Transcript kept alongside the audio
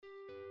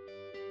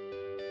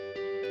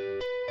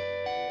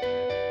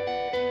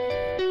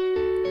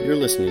You're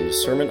listening to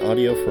sermon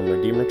audio from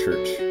Redeemer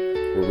Church,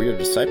 where we are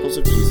disciples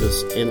of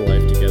Jesus in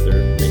life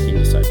together, making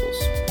disciples.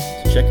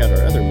 To check out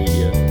our other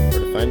media or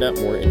to find out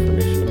more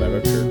information about our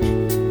church,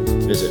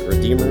 visit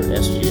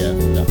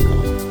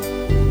redeemersgf.com.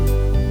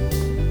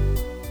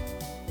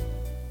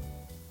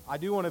 I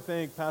do want to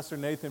thank Pastor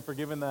Nathan for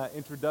giving that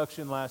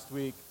introduction last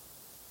week.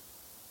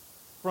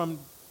 From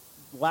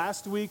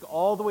last week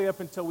all the way up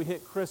until we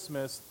hit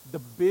Christmas, the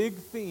big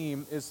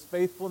theme is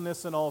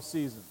faithfulness in all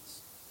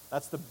seasons.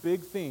 That's the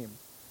big theme.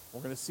 We're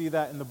going to see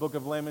that in the book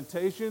of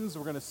Lamentations.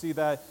 We're going to see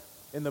that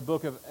in the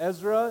book of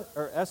Esther,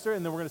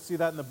 and then we're going to see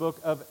that in the book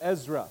of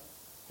Ezra.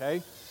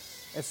 Okay?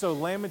 And so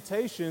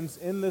Lamentations,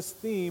 in this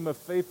theme of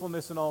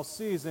faithfulness in all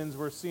seasons,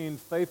 we're seeing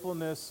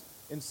faithfulness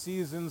in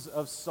seasons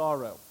of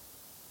sorrow.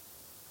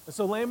 And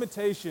so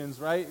Lamentations,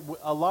 right?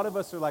 A lot of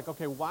us are like,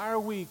 okay, why are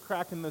we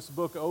cracking this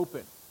book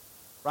open?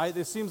 Right?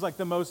 This seems like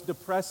the most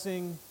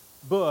depressing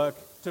book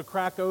to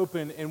crack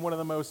open in one of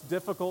the most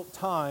difficult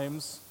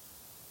times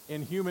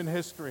in human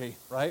history,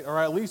 right? Or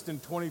at least in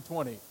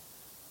 2020.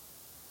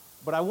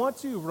 But I want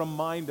to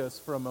remind us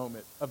for a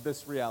moment of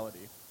this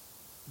reality.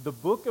 The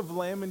book of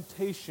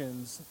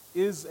Lamentations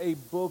is a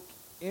book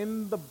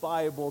in the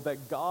Bible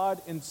that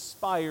God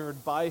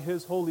inspired by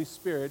His Holy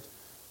Spirit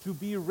to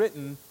be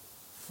written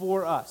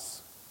for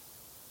us.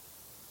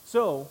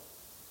 So,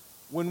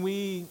 when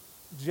we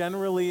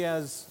generally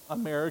as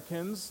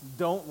Americans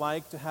don't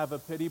like to have a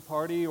pity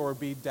party or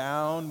be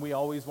down, we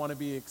always want to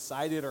be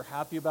excited or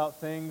happy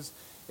about things.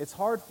 It's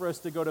hard for us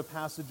to go to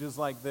passages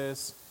like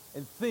this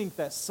and think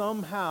that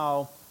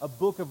somehow a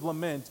book of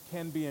lament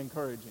can be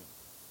encouraging.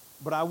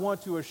 But I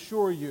want to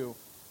assure you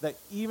that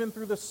even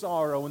through the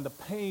sorrow and the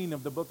pain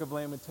of the book of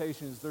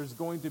Lamentations, there's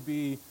going to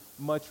be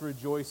much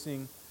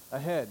rejoicing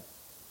ahead.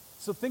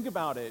 So think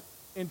about it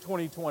in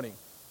 2020.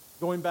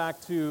 Going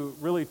back to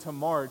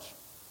March,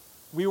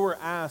 we were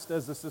asked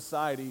as a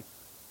society,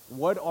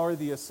 what are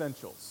the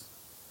essentials?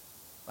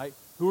 Right?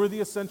 Who are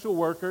the essential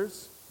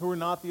workers? Who are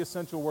not the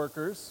essential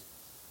workers?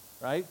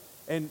 Right?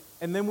 And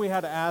then we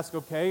had to ask,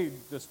 okay,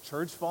 does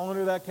church fall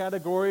under that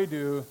category?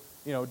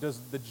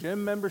 Does the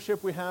gym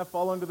membership we have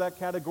fall under that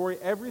category?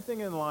 Everything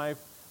in life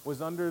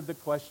was under the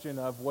question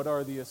of what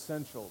are the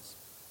essentials.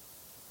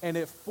 And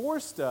it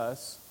forced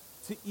us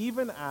to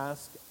even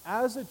ask,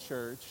 as a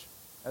church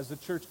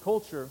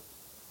culture,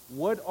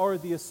 what are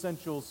the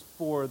essentials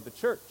for the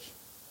church?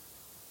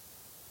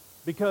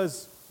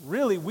 Because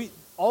really,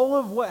 all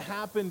of what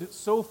happened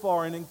so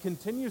far and it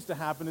continues to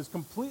happen is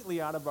completely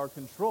out of our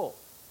control.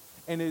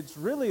 And it's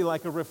really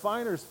like a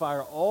refiner's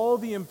fire. All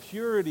the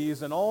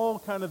impurities and all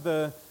kind of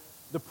the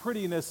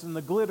prettiness and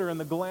the glitter and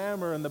the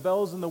glamour and the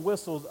bells and the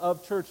whistles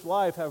of church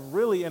life have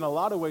really, in a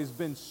lot of ways,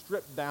 been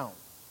stripped down.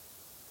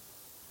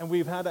 And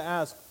we've had to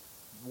ask,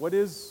 what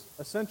is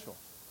essential?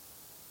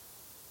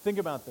 Think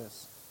about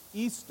this.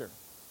 Easter.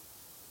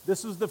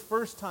 This was the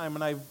first time,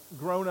 and I've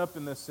grown up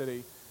in this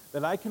city,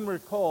 that I can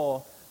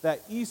recall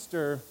that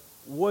Easter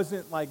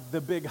wasn't like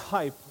the big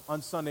hype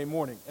on Sunday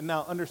morning. And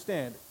now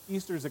understand,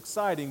 Easter's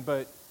exciting,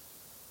 but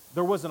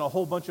there wasn't a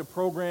whole bunch of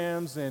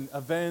programs and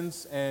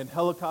events and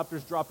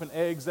helicopters dropping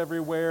eggs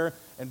everywhere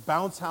and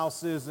bounce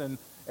houses and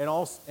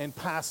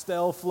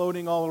pastel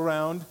floating all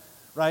around,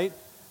 right?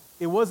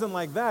 It wasn't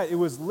like that. It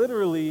was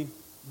literally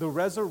the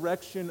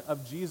resurrection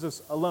of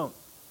Jesus alone.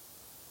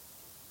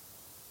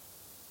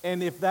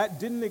 And if that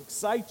didn't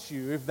excite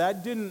you, if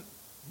that didn't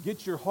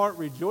get your heart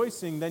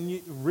rejoicing, then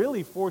it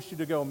really forced you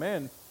to go,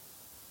 man,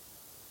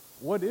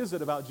 what is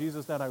it about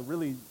Jesus that I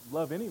really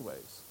love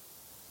anyways?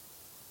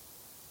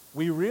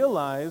 We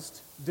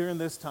realized during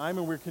this time,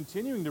 and we're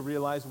continuing to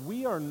realize,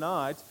 we are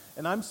not,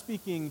 and I'm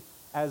speaking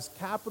as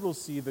capital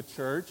C, the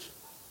church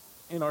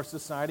in our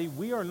society,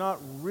 we are not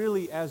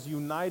really as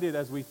united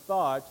as we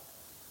thought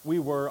we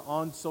were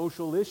on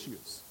social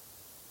issues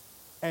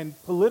and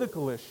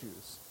political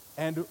issues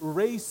and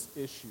race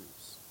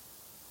issues.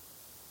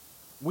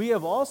 We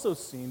have also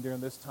seen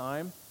during this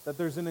time that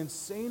there's an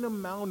insane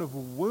amount of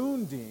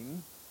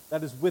wounding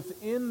that is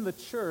within the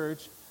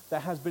church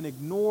that has been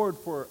ignored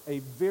for a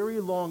very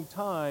long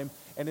time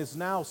and is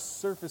now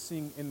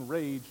surfacing in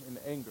rage and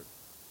anger.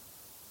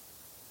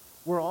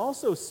 We're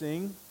also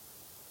seeing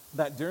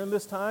that during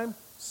this time,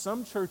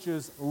 some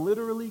churches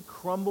literally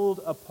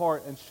crumbled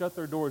apart and shut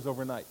their doors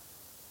overnight.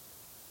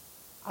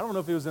 I don't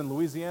know if it was in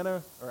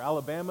Louisiana or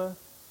Alabama.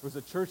 There was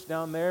a church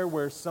down there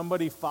where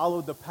somebody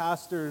followed the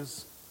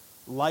pastor's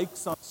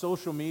likes on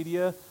social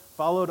media,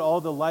 followed all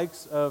the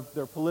likes of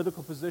their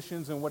political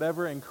positions and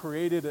whatever, and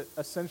created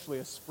essentially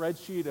a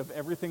spreadsheet of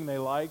everything they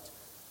liked,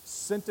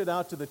 sent it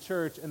out to the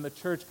church, and the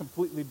church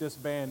completely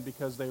disbanded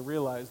because they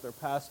realized their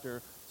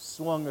pastor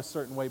swung a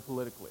certain way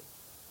politically.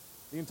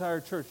 The entire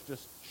church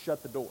just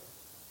shut the door.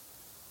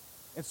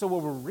 And so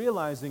what we're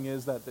realizing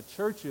is that the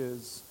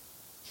churches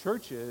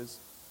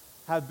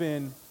have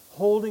been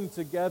holding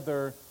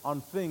together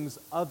on things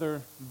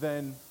other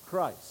than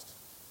Christ.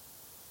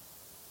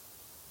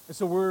 And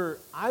so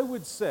I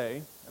would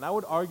say, and I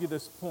would argue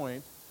this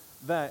point,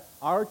 that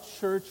our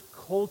church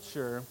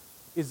culture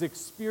is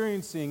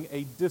experiencing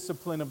a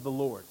discipline of the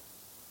Lord.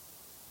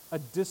 a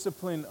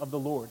discipline of the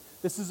Lord.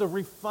 This is a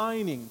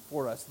refining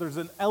for us. There's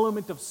an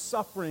element of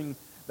suffering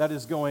that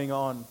is going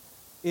on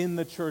in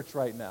the church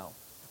right now.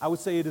 I would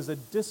say it is a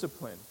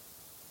discipline.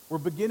 We're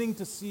beginning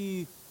to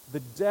see a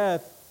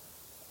death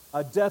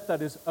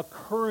that is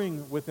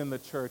occurring within the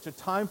church, a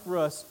time for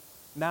us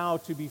now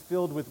to be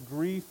filled with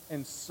grief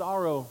and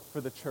sorrow for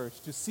the church,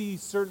 to see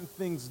certain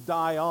things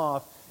die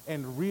off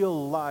and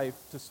real life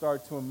to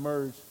start to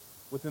emerge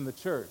within the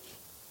church.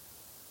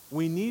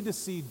 We need to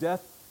see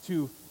death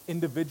to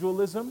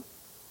individualism.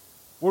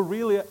 We're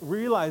really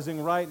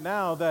realizing right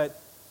now that,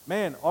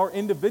 man, our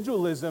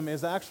individualism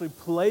is actually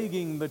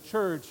plaguing the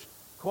church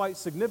quite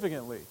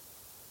significantly.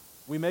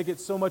 We make it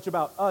so much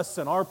about us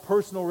and our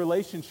personal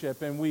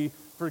relationship, and we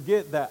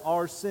forget that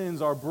our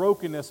sins, our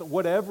brokenness,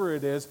 whatever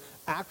it is,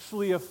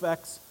 actually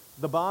affects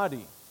the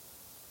body.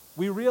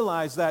 We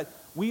realize that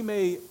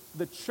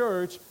the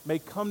church may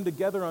come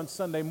together on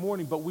Sunday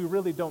morning, but we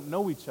really don't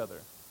know each other.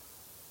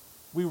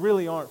 We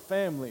really aren't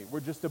family. We're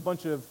just a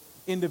bunch of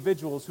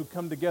individuals who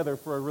come together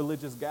for a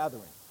religious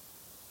gathering.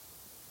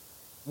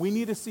 We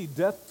need to see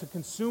death to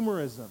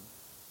consumerism,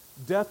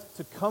 death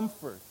to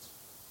comfort,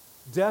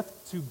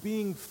 death to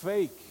being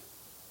fake,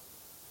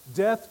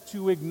 death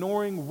to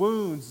ignoring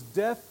wounds,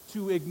 death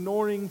to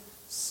ignoring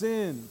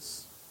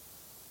sins,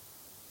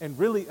 and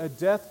really a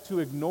death to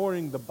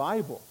ignoring the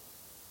Bible.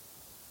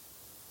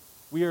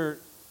 We are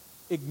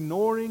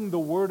ignoring the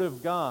Word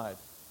of God,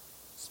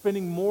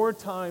 spending more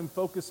time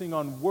focusing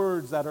on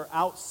words that are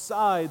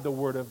outside the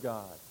Word of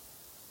God,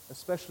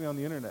 especially on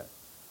the internet.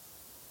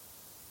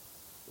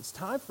 It's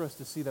time for us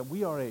to see that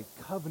we are a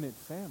covenant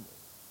family.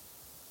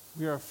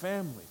 We are a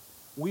family.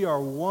 We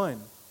are one.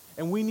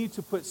 And we need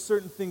to put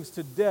certain things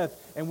to death,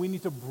 and we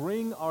need to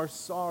bring our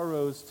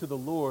sorrows to the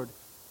Lord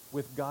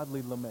with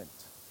godly lament.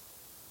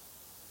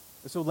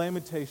 And so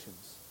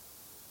Lamentations.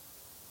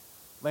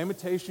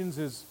 Lamentations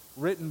is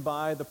written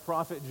by the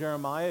prophet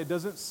Jeremiah. It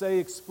doesn't say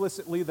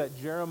explicitly that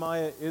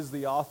Jeremiah is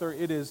the author.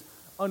 It is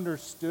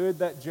understood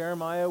that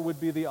Jeremiah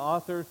would be the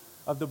author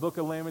of the book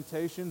of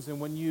Lamentations, and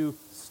when you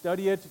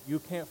study it, you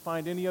can't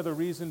find any other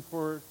reason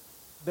for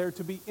there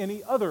to be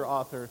any other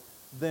author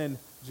than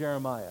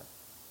Jeremiah.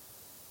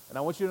 And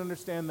I want you to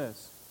understand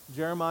this.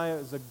 Jeremiah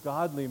is a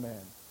godly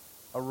man,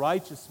 a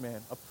righteous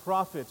man, a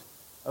prophet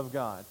of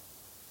God,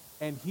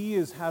 and he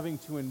is having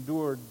to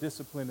endure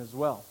discipline as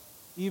well,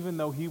 even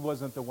though he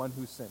wasn't the one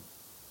who sinned.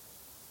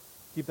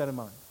 Keep that in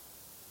mind.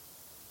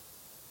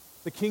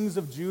 The kings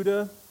of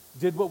Judah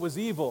did what was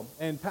evil,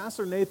 and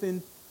Pastor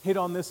Nathan hit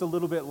on this a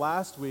little bit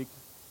last week,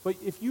 but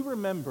if you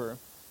remember,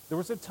 there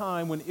was a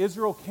time when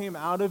Israel came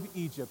out of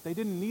Egypt. They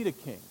didn't need a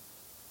king.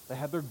 They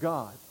had their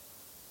God.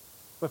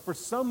 But for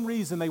some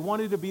reason, they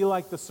wanted to be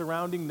like the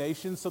surrounding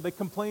nations, so they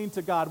complained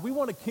to God, we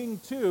want a king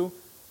too.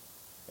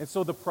 And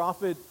so the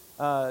prophet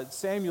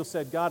Samuel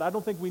said, God, I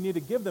don't think we need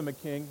to give them a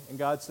king. And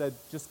God said,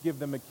 just give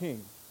them a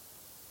king.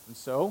 And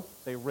so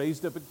they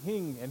raised up a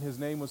king, and his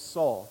name was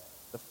Saul,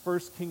 the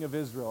first king of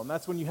Israel. And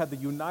that's when you had the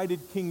united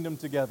kingdom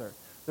together.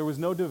 There was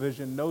no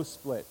division, no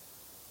split.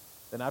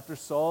 Then after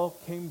Saul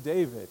came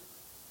David,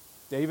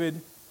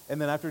 and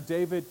then after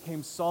David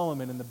came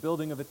Solomon and the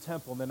building of the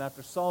temple. And then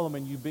after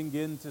Solomon, you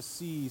begin to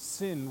see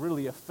sin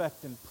really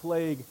affect and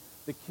plague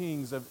the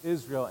kings of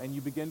Israel. And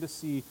you begin to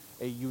see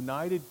a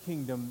united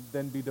kingdom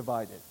then be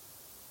divided.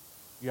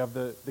 You have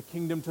the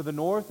kingdom to the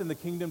north and the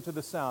kingdom to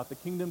the south. The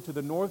kingdom to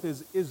the north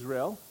is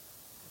Israel,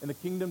 and the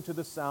kingdom to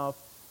the south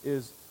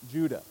is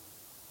Judah.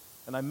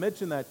 And I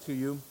mention that to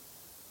you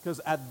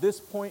because at this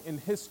point in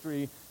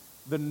history,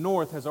 the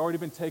north has already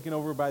been taken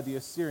over by the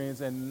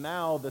Assyrians, and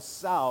now the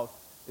south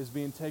is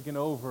being taken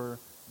over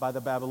by the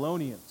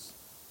Babylonians.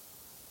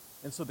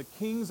 And so the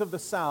kings of the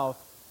south,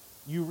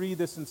 you read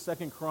this in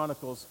 2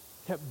 Chronicles,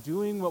 kept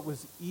doing what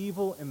was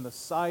evil in the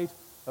sight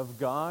of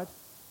God.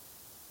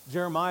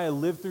 Jeremiah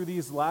lived through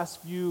these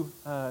last few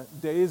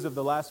days of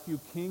the last few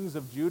kings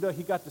of Judah.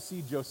 He got to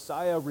see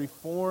Josiah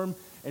reform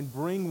and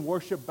bring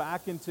worship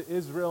back into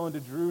Israel and to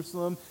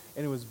Jerusalem,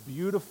 and it was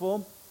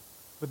beautiful.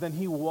 But then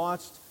he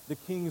watched the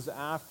kings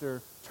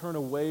after turn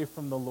away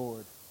from the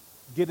Lord,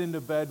 get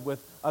into bed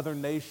with other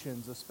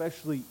nations,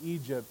 especially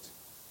Egypt,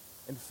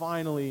 and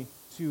finally,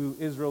 to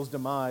Israel's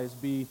demise,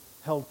 be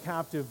held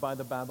captive by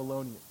the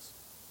Babylonians.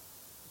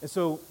 And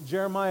so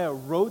Jeremiah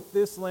wrote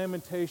this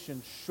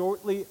lamentation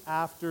shortly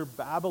after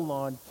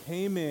Babylon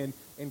came in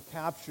and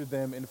captured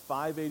them in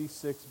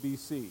 586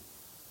 BC.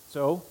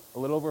 So a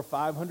little over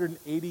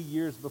 580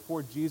 years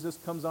before Jesus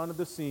comes onto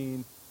the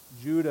scene,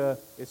 Judah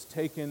is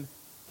taken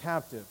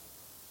captive.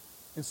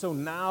 And so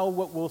now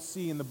what we'll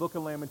see in the book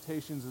of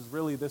Lamentations is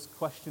really this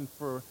question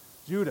for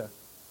Judah.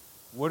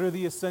 What are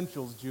the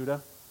essentials,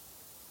 Judah?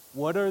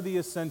 What are the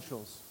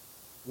essentials?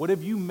 What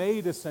have you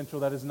made essential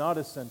that is not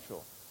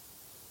essential?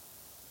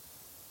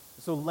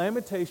 So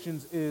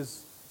Lamentations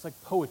it's like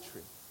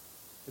poetry.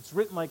 It's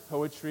written like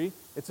poetry.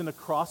 It's an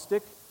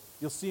acrostic.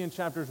 You'll see in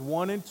chapters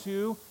 1 and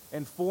 2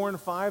 and 4 and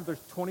 5,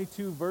 there's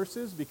 22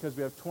 verses because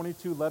we have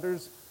 22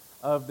 letters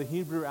of the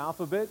Hebrew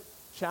alphabet.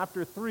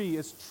 Chapter 3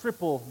 is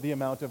triple the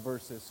amount of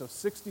verses, so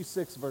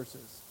 66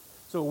 verses.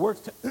 So it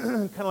works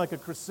kind of like a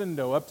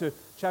crescendo. Up to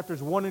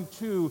chapters 1 and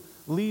 2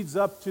 leads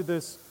up to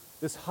this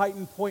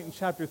heightened point in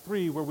chapter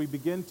 3 where we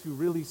begin to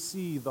really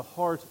see the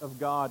heart of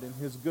God and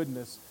his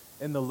goodness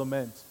in the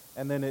lament.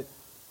 And then it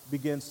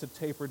begins to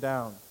taper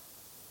down.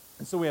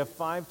 And so we have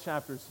 5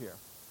 chapters here.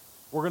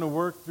 We're going to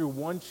work through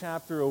 1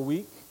 chapter a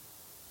week.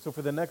 So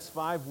for the next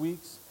 5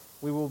 weeks,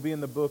 we will be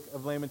in the book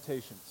of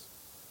Lamentations.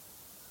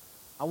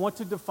 I want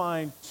to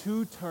define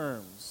 2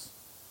 terms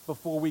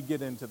before we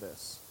get into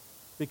this,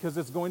 because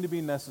it's going to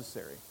be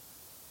necessary.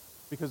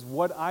 Because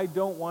what I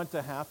don't want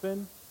to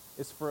happen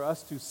is for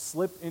us to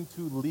slip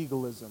into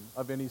legalism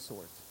of any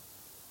sort.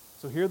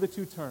 So here are the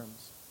 2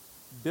 terms: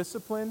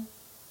 discipline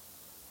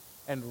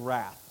and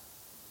wrath.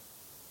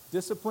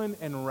 Discipline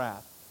and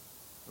wrath.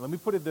 Let me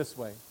put it this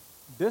way.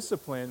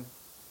 Discipline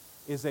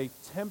is a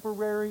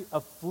temporary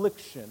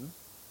affliction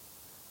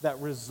that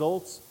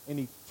results in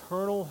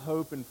eternal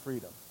hope and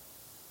freedom.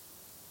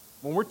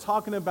 When we're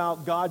talking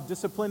about God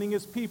disciplining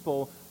his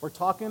people, we're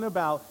talking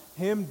about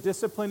him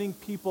disciplining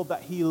people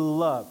that he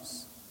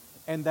loves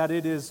and that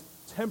it is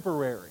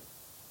temporary.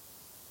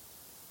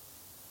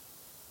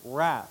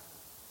 Wrath.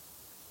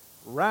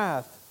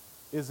 Wrath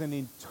is an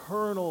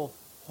eternal,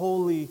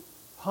 holy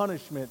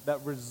punishment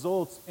that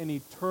results in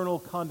eternal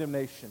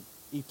condemnation,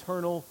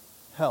 eternal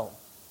hell.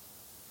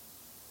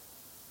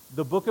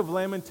 The book of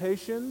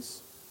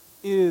Lamentations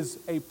is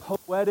a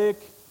poetic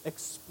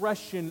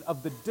expression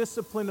of the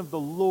discipline of the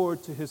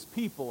Lord to his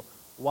people.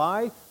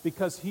 Why?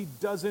 Because he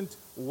doesn't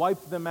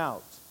wipe them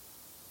out.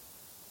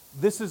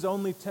 This is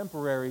only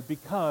temporary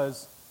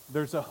because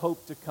there's a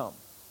hope to come.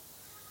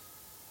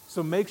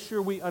 So make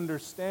sure we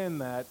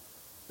understand that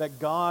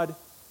God,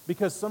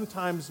 because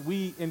sometimes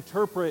we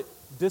interpret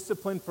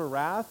discipline for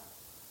wrath,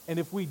 and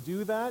if we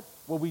do that,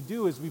 what we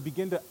do is we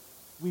begin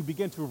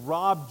to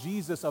rob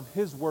Jesus of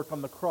his work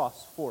on the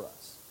cross for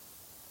us.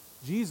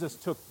 Jesus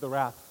took the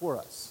wrath for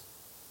us.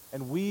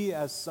 And we,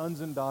 as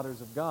sons and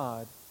daughters of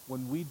God,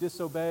 when we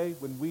disobey,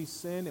 when we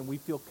sin, and we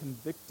feel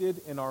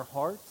convicted in our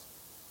heart,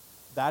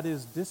 that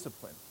is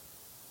discipline.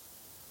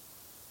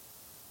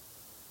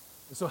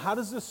 And so how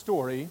does this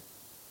story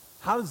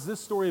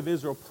of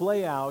Israel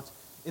play out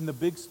in the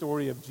big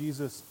story of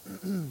Jesus,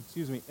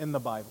 in the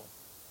Bible?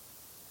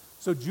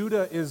 So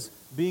Judah is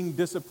being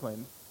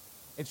disciplined,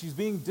 and she's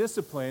being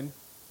disciplined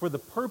for the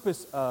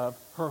purpose of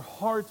her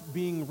heart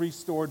being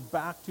restored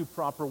back to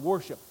proper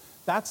worship.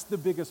 That's the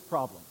biggest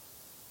problem.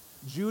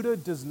 Judah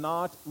does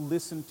not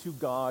listen to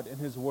God and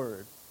his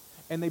word,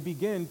 and they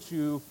begin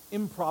to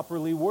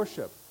improperly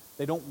worship.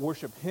 They don't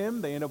worship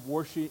him. They end up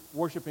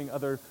worshiping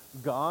other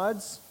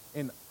gods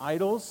and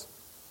idols.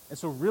 And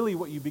so really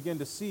what you begin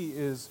to see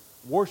is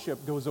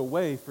worship goes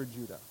away for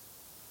Judah.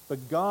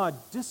 But God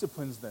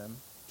disciplines them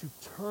to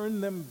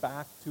turn them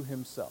back to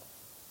himself.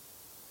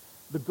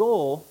 The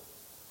goal,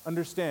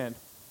 understand,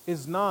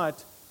 is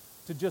not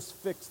to just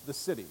fix the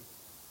city,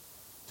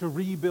 to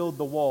rebuild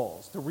the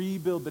walls, to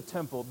rebuild the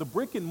temple. The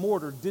brick and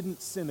mortar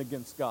didn't sin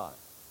against God.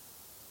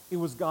 It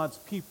was God's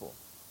people.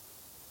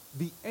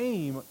 The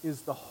aim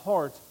is the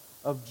heart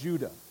of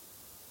Judah.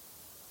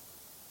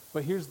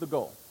 But here's the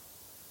goal.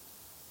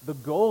 The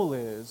goal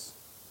is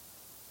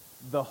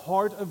the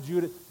heart of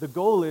Judah. The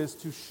goal is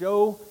to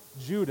show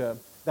Judah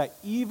that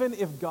even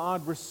if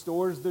God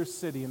restores their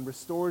city and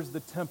restores the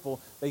temple,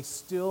 they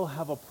still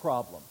have a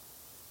problem.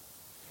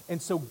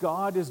 And so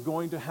God is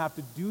going to have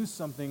to do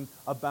something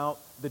about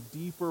the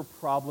deeper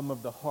problem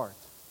of the heart.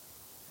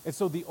 And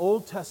so the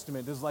Old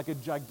Testament is like a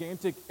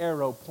gigantic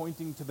arrow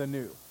pointing to the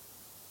new.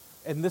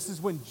 And this is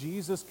when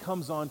Jesus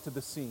comes onto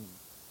the scene.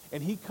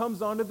 And he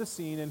comes onto the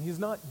scene and he's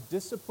not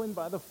disciplined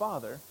by the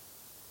Father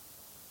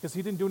because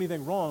he didn't do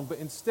anything wrong, but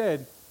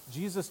instead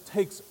Jesus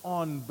takes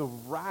on the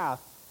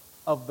wrath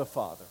of the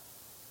Father.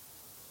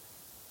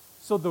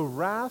 So the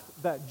wrath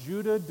that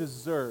Judah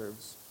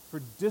deserves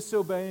for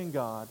disobeying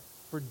God,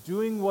 for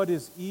doing what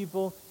is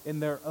evil in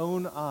their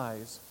own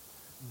eyes,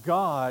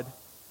 God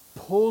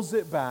pulls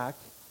it back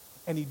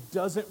and he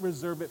doesn't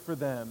reserve it for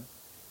them.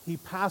 He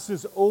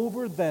passes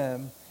over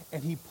them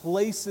and he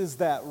places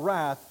that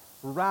wrath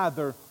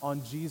rather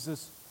on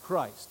Jesus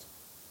Christ.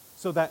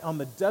 So that on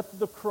the death of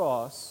the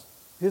cross,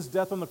 his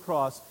death on the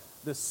cross,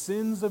 the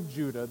sins of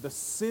Judah, the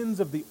sins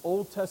of the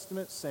Old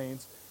Testament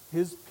saints,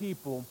 his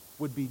people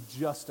would be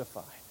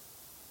justified.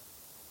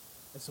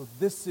 And so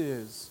this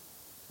is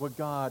what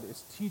God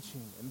is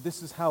teaching, and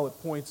this is how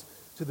it points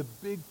to the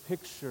big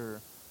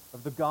picture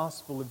of the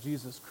gospel of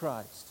Jesus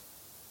Christ.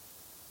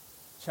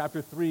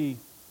 Chapter 3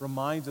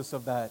 reminds us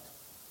of that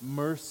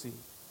mercy.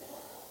 It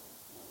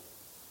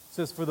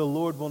says, "For the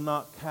Lord will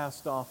not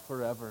cast off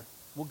forever."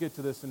 We'll get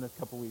to this in a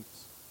couple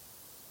weeks.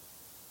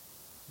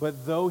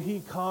 "But though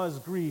he cause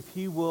grief,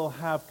 he will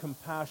have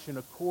compassion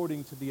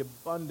according to the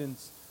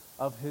abundance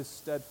of his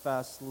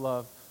steadfast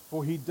love.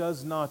 For he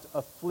does not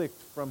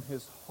afflict from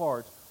his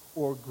heart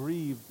or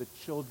grieve the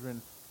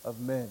children of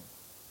men."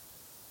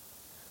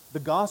 The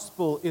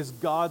gospel is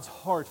God's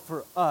heart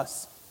for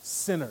us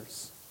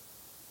sinners.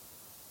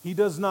 He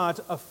does not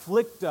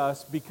afflict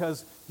us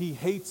because he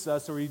hates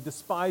us or he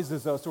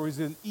despises us or he's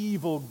an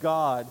evil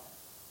God.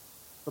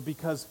 but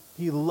because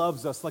he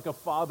loves us like a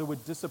father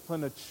would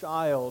discipline a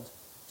child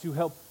to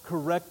help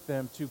correct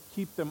them, to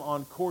keep them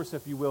on course,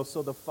 if you will,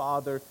 so the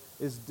Father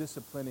is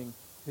disciplining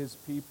his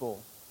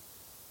people.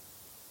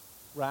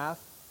 Wrath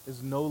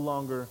is no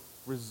longer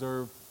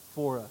reserved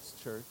for us,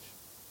 church.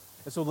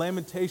 And so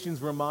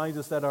Lamentations reminds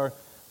us that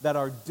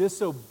our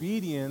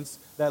disobedience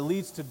that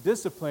leads to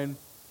discipline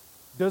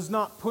does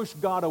not push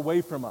God away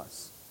from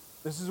us.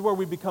 This is where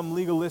we become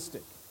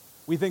legalistic.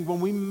 We think when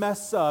we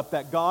mess up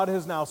that God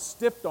has now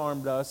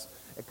stiff-armed us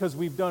because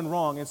we've done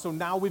wrong, and so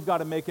now we've got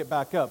to make it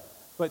back up.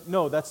 But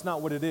no, that's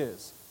not what it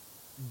is.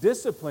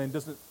 Discipline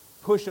doesn't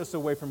push us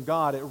away from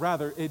God.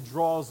 Rather, it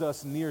draws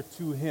us near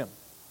to him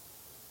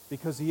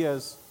because he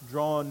has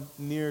drawn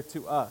near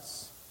to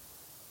us.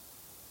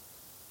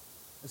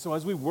 And so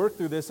as we work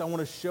through this, I want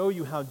to show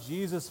you how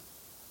Jesus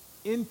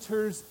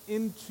enters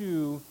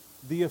into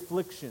the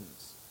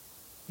afflictions.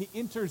 He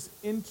enters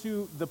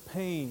into the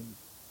pain.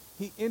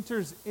 He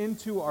enters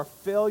into our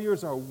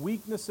failures, our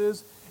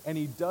weaknesses, and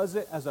he does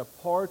it as a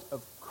part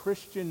of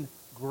Christian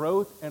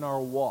growth and our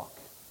walk.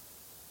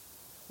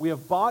 We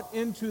have bought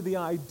into the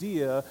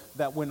idea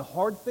that when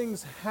hard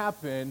things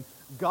happen,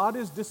 God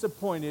is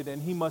disappointed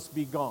and he must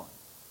be gone.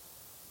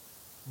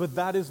 But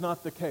that is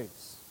not the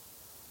case.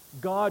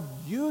 God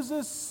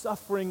uses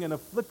suffering and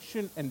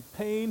affliction and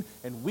pain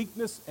and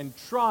weakness and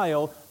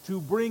trial to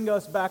bring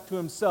us back to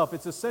himself.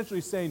 It's essentially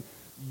saying,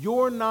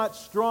 you're not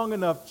strong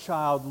enough,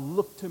 child.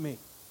 Look to me.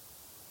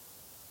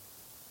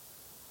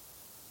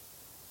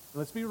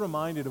 Let's be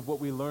reminded of what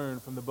we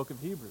learned from the book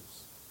of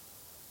Hebrews.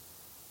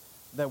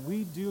 That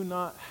we do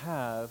not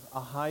have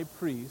a high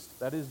priest,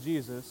 that is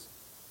Jesus,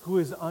 who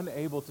is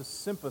unable to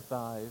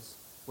sympathize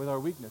with our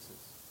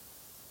weaknesses.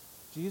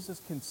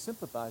 Jesus can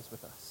sympathize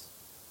with us.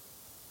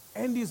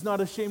 And he's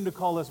not ashamed to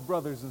call us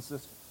brothers and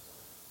sisters.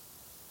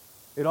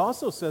 It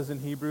also says in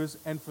Hebrews,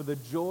 and for the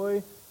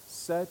joy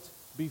set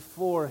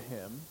before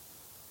him,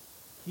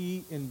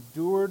 he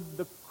endured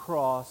the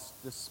cross,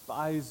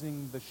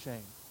 despising the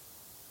shame.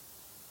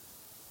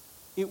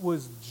 It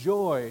was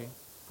joy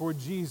for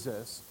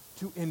Jesus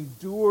to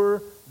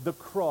endure the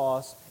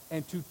cross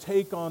and to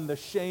take on the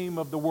shame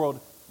of the world,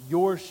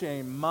 your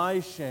shame, my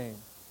shame.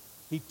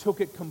 He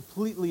took it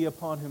completely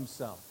upon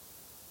himself.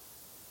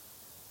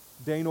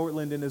 Dane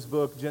Ortland in his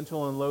book,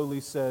 Gentle and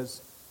Lowly,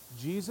 says,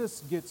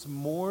 Jesus gets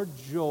more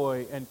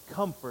joy and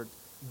comfort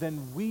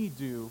than we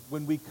do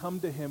when we come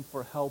to him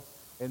for help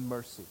and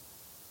mercy.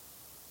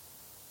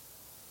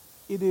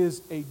 It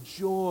is a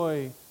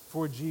joy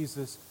for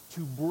Jesus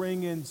to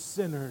bring in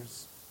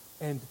sinners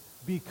and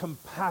be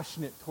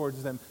compassionate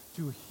towards them,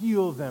 to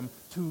heal them,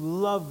 to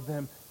love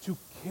them, to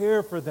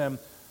care for them.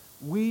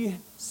 We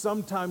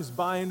sometimes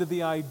buy into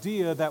the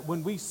idea that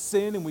when we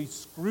sin and we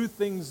screw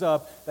things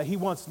up, that he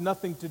wants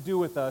nothing to do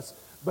with us.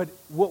 But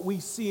what we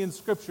see in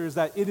Scripture is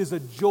that it is a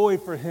joy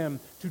for him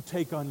to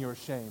take on your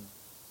shame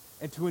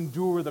and to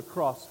endure the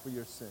cross for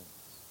your sins.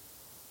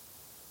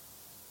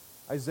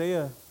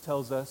 Isaiah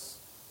tells us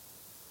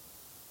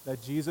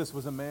that Jesus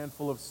was a man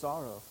full of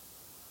sorrow,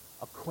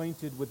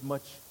 acquainted with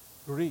much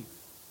grief.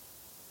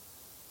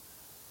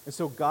 And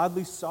so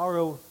godly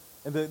sorrow,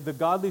 and the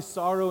godly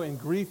sorrow and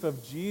grief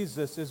of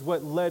Jesus is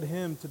what led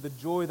him to the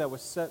joy that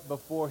was set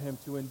before him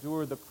to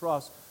endure the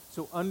cross.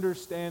 So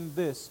understand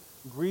this,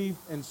 grief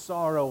and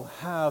sorrow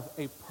have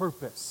a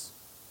purpose.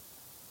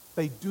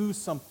 They do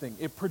something.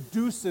 It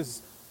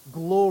produces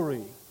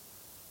glory.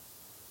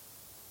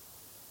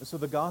 And so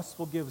the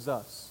gospel gives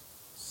us,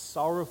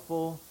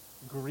 sorrowful,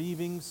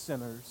 grieving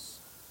sinners,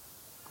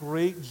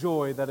 great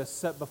joy that is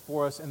set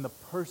before us in the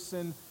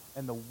person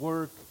and the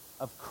work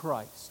of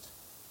Christ.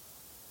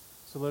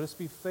 So let us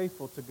be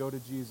faithful to go to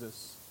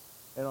Jesus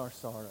in our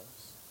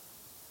sorrows.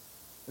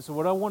 And so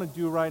what I want to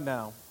do right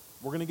now,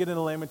 we're going to get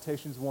into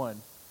Lamentations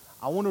 1.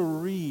 I want to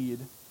read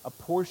a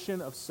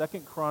portion of 2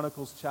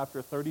 Chronicles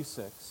chapter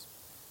 36,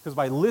 because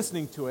by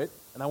listening to it,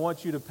 and I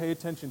want you to pay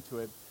attention to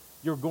it,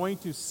 you're going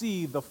to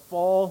see the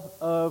fall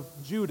of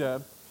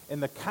Judah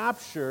and the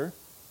capture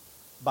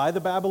by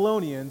the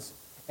Babylonians,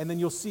 and then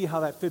you'll see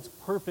how that fits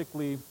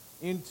perfectly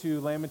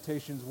into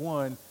Lamentations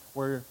 1,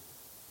 where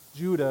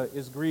Judah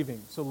is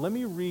grieving. So let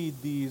me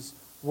read these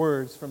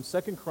words from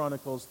 2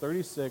 Chronicles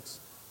 36,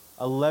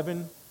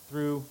 11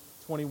 through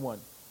 21.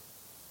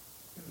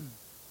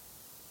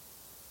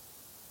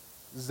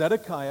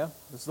 Zedekiah,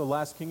 this is the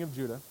last king of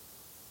Judah.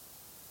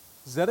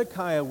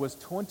 Zedekiah was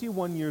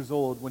 21 years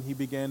old when he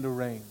began to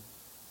reign,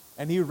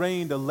 and he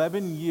reigned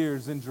 11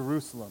 years in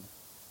Jerusalem.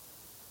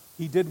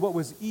 He did what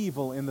was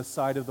evil in the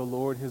sight of the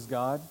Lord his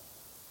God.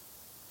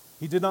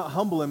 He did not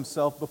humble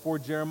himself before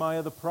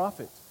Jeremiah the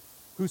prophet,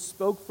 who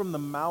spoke from the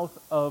mouth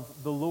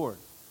of the Lord.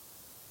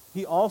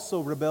 He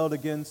also rebelled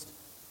against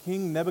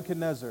King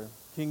Nebuchadnezzar,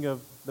 king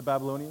of the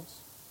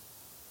Babylonians,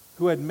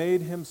 who had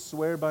made him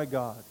swear by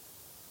God.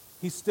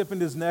 He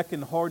stiffened his neck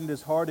and hardened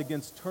his heart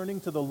against turning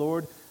to the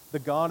Lord, the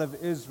God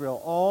of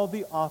Israel. All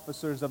the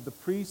officers of the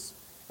priests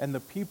and the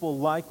people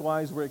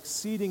likewise were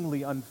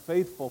exceedingly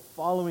unfaithful,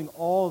 following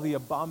all the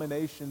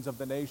abominations of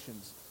the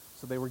nations.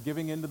 So they were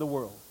giving in to the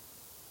world.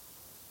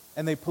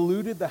 and they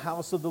polluted the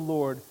house of the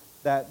Lord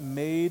that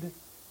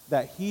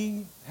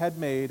he had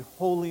made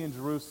holy in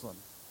Jerusalem.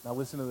 Now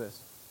listen to this.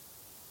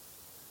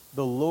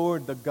 The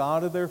Lord, the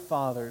God of their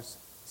fathers,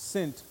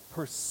 sent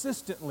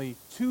persistently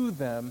to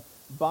them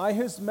by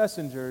his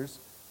messengers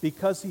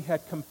because he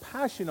had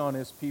compassion on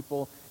his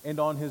people and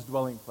on his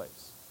dwelling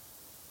place.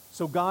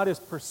 So God is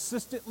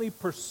persistently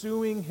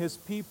pursuing his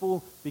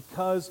people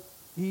because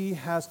he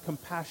has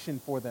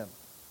compassion for them.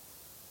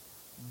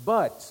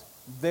 But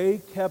they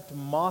kept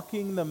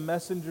mocking the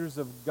messengers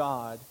of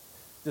God,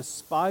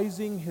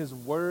 despising his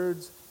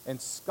words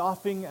and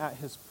scoffing at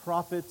his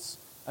prophets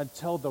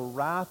until the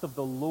wrath of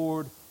the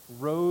Lord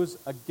rose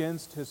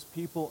against his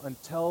people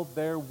until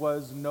there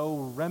was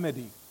no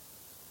remedy.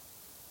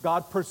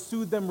 God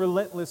pursued them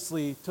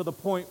relentlessly to the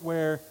point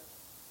where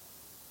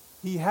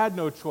he had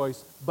no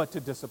choice but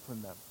to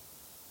discipline them.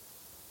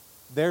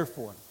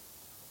 Therefore,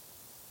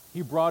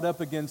 he brought up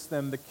against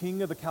them the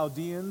king of the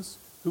Chaldeans,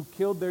 who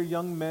killed their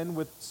young men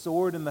with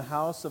sword in the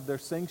house of their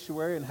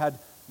sanctuary and had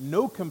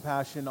no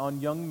compassion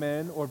on young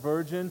men or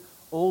virgin,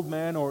 old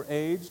man or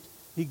aged.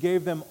 He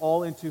gave them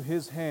all into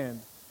his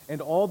hand,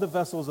 and all the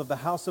vessels of the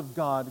house of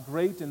God,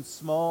 great and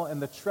small, and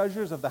the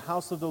treasures of the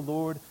house of the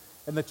Lord,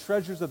 and the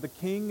treasures of the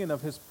king and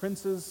of his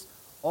princes,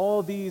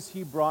 all these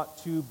he brought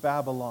to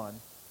Babylon.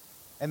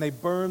 And they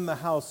burned the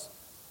house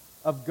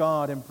of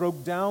God and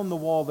broke down the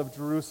wall of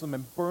Jerusalem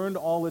and burned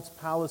all its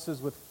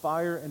palaces with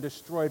fire and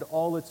destroyed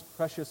all its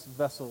precious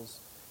vessels.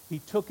 He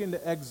took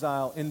into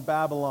exile in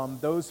Babylon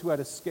those who had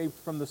escaped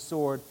from the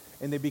sword,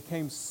 and they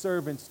became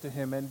servants to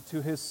him and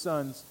to his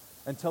sons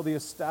until the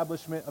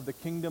establishment of the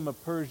kingdom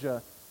of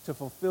Persia, to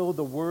fulfill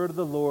the word of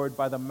the Lord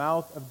by the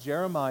mouth of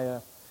Jeremiah,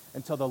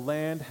 until the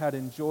land had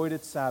enjoyed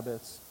its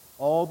Sabbaths.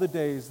 All the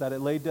days that it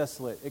lay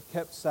desolate, it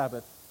kept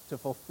Sabbath to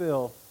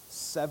fulfill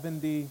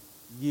 70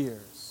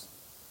 years.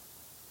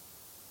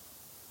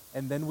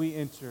 And then we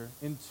enter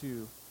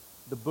into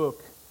the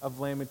book of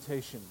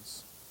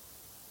Lamentations,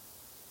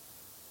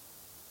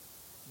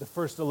 the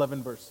first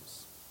 11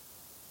 verses.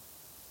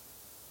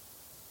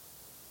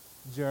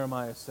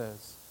 Jeremiah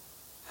says,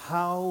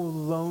 "How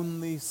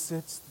lonely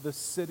sits the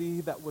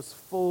city that was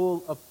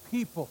full of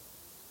people.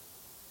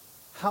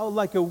 How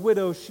like a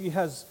widow she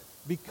has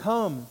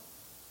become,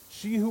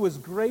 she who was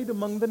great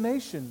among the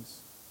nations.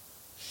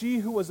 She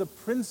who was a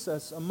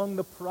princess among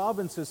the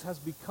provinces has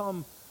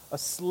become a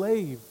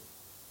slave.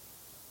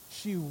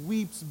 She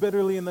weeps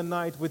bitterly in the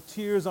night with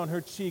tears on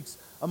her cheeks.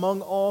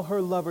 Among all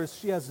her lovers,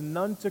 she has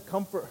none to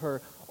comfort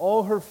her.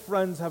 All her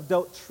friends have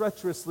dealt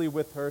treacherously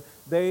with her.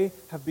 They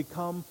have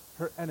become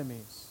her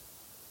enemies.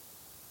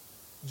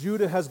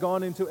 Judah has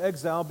gone into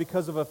exile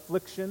because of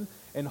affliction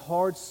and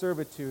hard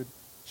servitude.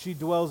 She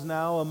dwells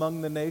now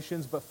among the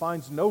nations, but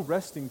finds no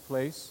resting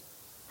place.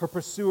 Her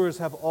pursuers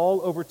have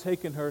all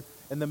overtaken her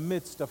in the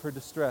midst of her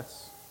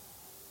distress.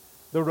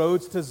 The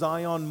roads to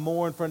Zion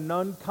mourn, for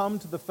none come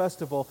to the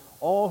festival.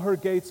 All her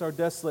gates are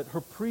desolate. Her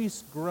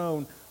priests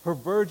groan. Her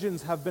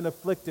virgins have been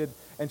afflicted,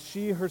 and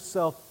she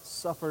herself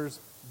suffers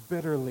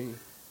bitterly.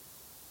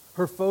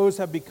 Her foes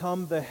have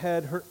become the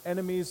head. Her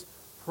enemies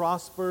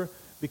prosper,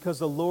 because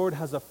the Lord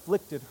has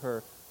afflicted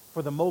her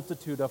for the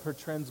multitude of her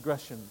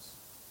transgressions.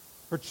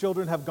 Her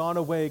children have gone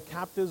away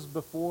captives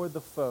before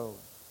the foe.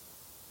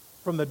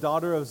 From the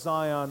daughter of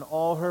Zion,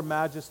 all her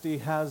majesty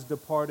has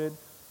departed.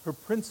 Her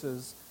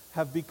princes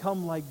have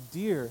become like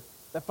deer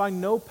that find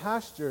no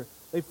pasture.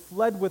 They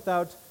fled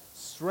without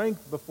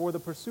strength before the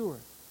pursuer.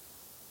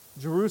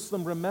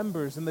 Jerusalem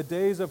remembers in the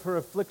days of her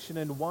affliction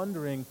and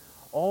wandering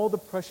all the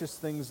precious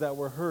things that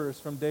were hers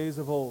from days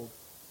of old,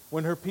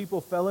 when her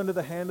people fell into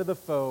the hand of the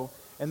foe,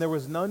 and there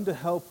was none to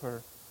help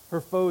her. Her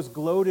foes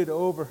gloated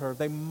over her.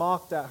 They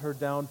mocked at her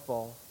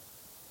downfall.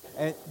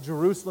 And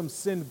Jerusalem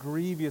sinned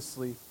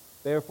grievously.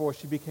 Therefore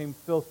she became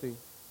filthy.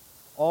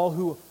 All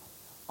who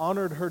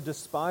honored her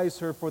despise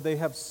her, for they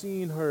have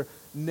seen her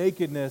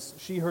nakedness.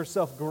 She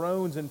herself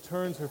groans and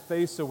turns her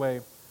face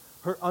away.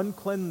 Her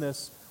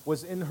uncleanness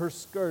was in her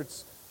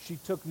skirts. She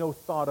took no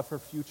thought of her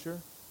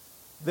future.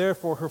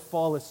 Therefore her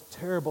fall is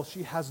terrible.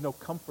 She has no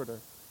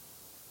comforter.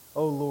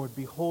 O Lord,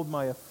 behold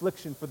my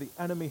affliction, for the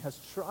enemy has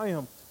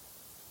triumphed.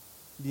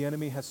 The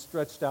enemy has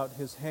stretched out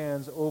his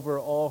hands over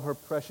all her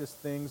precious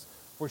things,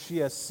 for she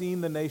has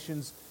seen the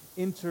nations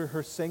enter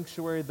her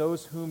sanctuary,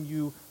 those whom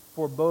you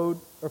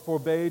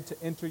forbade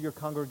to enter your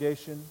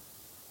congregation.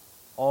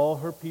 All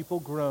her people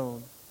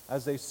groan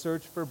as they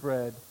search for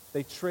bread.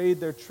 They trade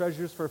their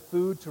treasures for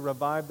food to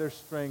revive their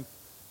strength.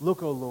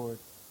 Look, O Lord,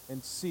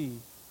 and see,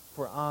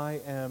 for I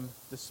am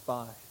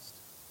despised."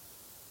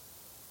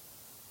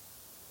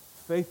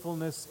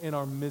 Faithfulness in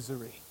our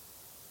misery.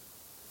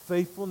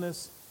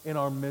 Faithfulness in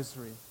our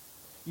misery.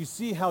 You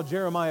see how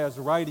Jeremiah is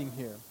writing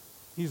here.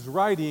 He's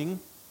writing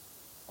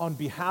on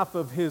behalf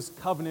of his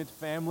covenant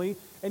family,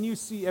 and you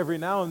see every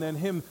now and then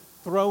him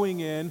throwing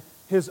in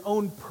his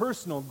own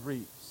personal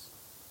griefs,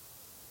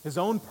 his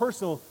own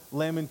personal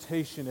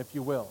lamentation, if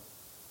you will.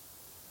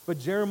 But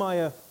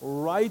Jeremiah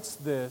writes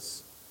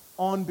this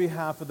on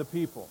behalf of the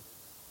people.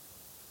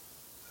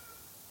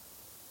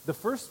 The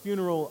first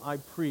funeral I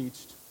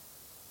preached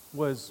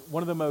was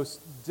one of the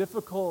most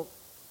difficult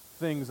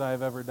things I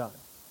have ever done.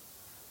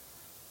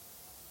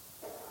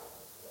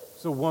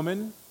 It's a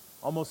woman,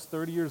 almost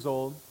 30 years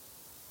old,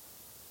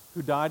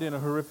 who died in a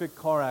horrific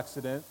car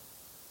accident,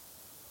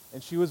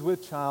 and she was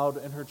with child,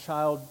 and her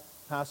child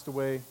passed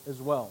away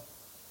as well.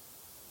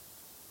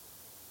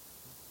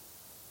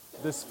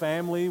 This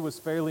family was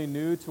fairly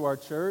new to our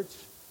church,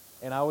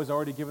 and I was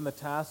already given the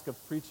task of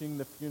preaching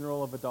the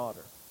funeral of a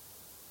daughter.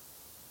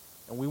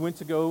 And we went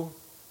to go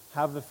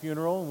have the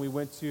funeral, and we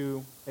went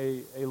to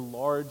a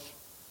large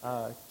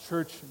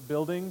church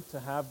building to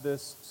have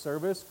this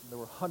service. There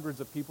were hundreds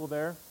of people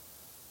there.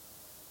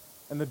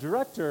 And the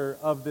director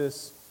of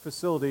this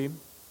facility,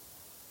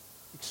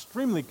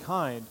 extremely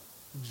kind,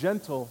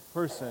 gentle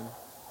person,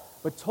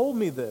 but told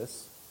me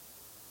this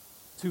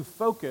to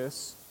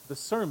focus the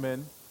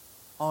sermon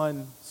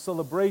on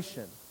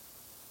celebration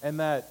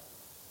and that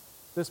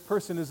this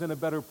person is in a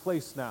better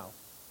place now.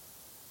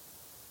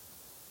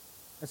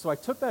 And so I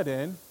took that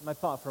in and I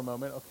thought for a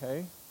moment,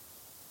 okay.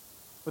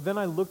 But then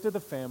I looked at the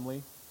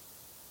family,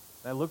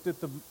 and I looked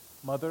at the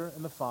mother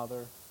and the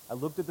father, I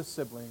looked at the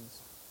siblings,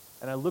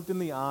 and I looked in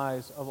the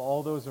eyes of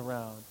all those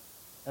around,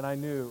 and I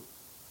knew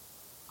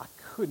I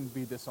couldn't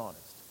be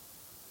dishonest.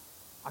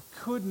 I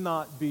could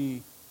not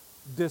be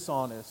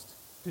dishonest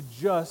to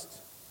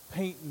just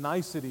paint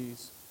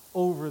niceties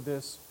over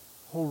this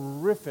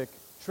horrific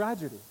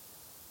tragedy.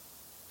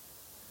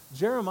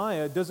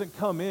 Jeremiah doesn't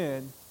come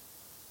in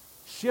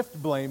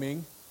shift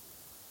blaming,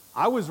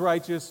 I was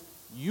righteous,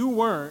 you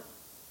weren't,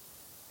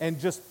 and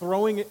just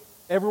throwing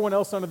everyone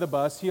else under the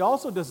bus. He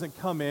also doesn't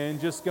come in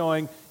just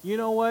going, you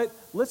know what,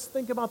 let's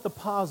think about the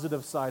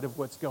positive side of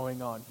what's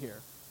going on here.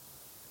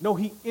 No,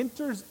 he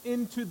enters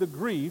into the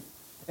grief,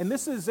 and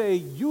this is a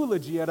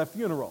eulogy at a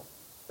funeral.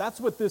 That's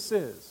what this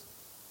is.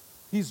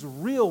 He's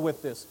real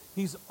with this.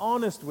 He's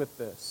honest with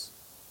this.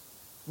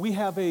 We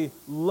have a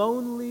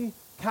lonely,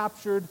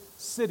 captured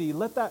city.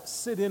 Let that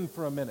sit in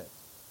for a minute.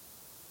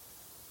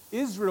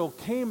 Israel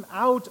came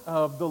out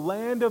of the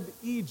land of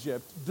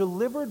Egypt,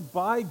 delivered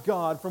by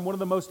God from one of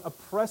the most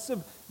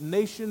oppressive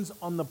nations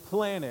on the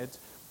planet.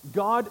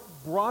 God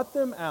brought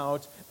them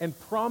out and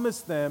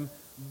promised them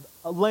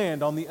a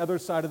land on the other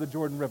side of the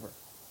Jordan River.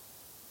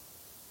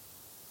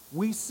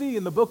 We see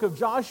in the book of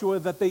Joshua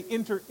that they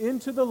enter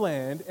into the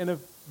land and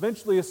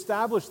eventually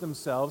establish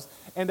themselves.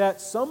 And at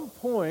some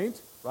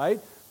point, right,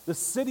 the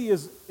city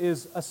is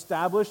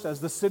established as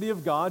the city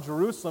of God,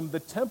 Jerusalem. The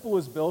temple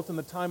was built in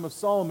the time of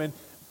Solomon.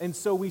 And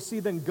so we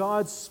see then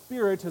God's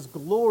Spirit, His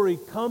glory,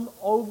 come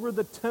over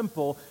the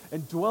temple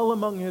and dwell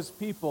among His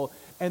people.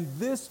 And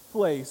this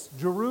place,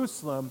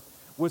 Jerusalem,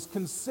 was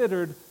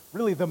considered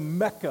really the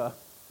Mecca,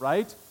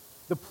 right?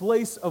 The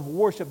place of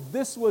worship.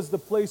 This was the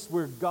place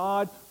where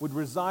God would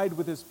reside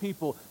with His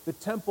people. The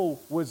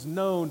temple was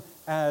known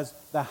as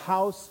the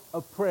house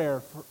of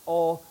prayer for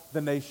all the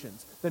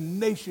nations. The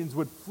nations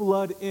would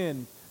flood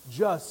in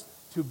just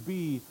to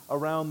be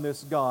around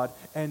this God.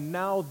 And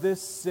now this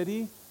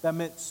city that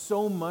meant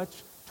so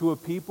much to a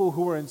people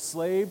who were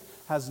enslaved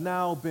has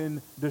now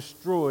been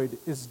destroyed,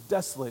 is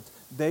desolate.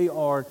 They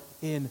are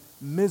in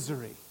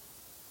misery.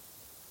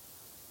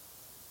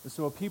 And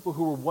so a people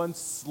who were once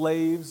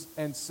slaves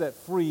and set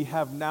free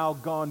have now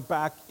gone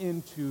back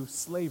into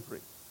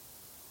slavery.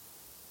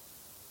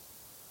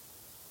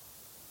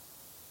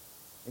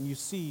 And you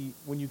see,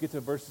 when you get to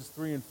verses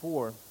 3 and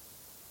 4,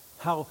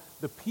 how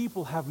the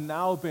people have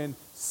now been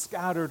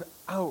scattered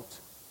out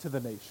to the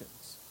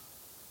nations.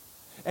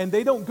 And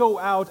they don't go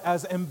out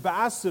as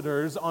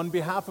ambassadors on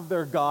behalf of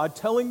their God,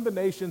 telling the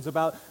nations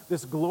about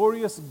this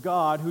glorious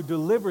God who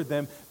delivered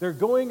them. They're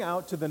going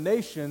out to the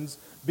nations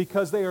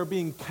because they are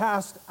being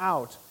cast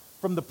out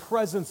from the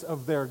presence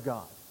of their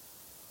God.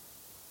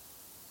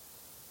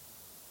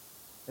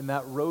 And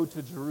that road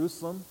to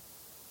Jerusalem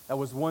that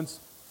was once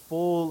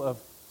full of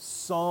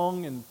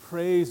song and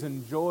praise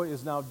and joy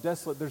is now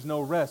desolate. There's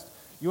no rest.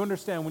 You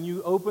understand, when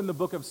you open the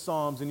book of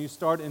Psalms and you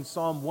start in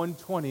Psalm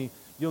 120,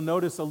 you'll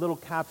notice a little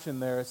caption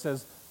there. It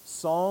says,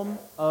 Psalm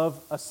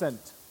of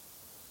Ascent.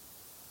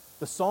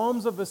 The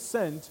Psalms of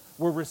Ascent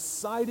were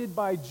recited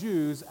by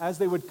Jews as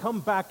they would come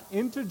back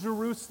into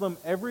Jerusalem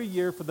every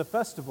year for the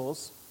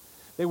festivals.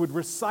 They would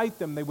recite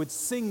them, they would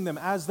sing them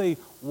as they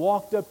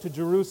walked up to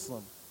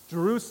Jerusalem.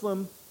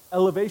 Jerusalem,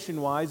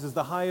 elevation-wise, is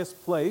the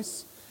highest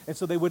place, and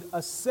so they would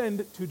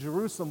ascend to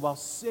Jerusalem while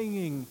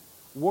singing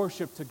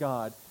worship to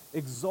God,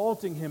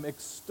 exalting Him,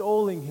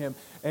 extolling Him.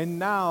 And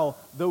now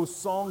those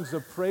songs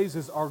of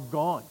praises are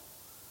gone.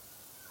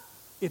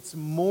 It's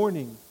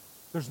mourning.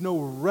 There's no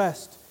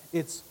rest.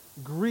 It's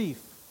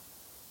grief.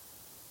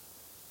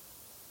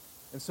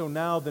 And so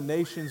now the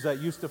nations that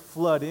used to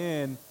flood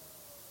in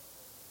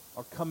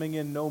are coming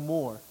in no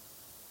more.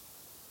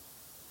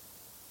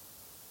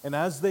 And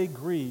as they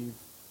grieve,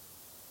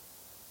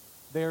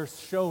 they're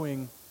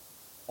showing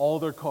all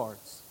their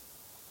cards.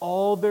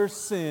 All their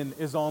sin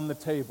is on the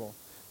table.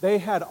 They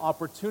had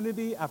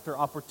opportunity after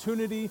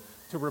opportunity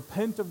to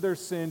repent of their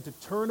sin, to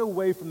turn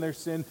away from their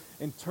sin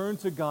and turn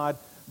to God.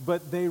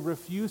 but they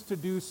refuse to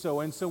do so.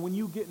 And so when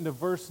you get into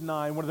verse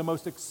 9, one of the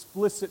most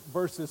explicit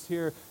verses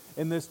here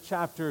in this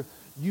chapter,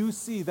 you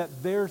see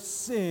that their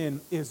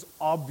sin is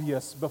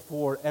obvious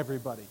before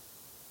everybody.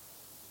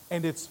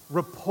 And it's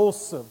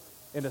repulsive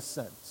in a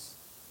sense.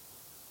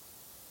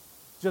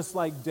 Just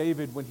like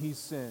David, when he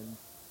sinned,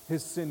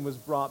 his sin was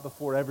brought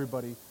before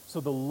everybody.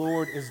 So the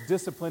Lord is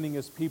disciplining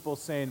his people,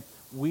 saying,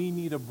 we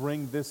need to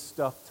bring this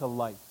stuff to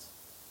light.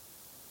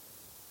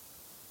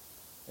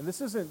 And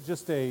this isn't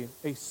just a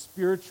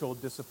spiritual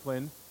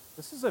discipline.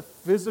 This is a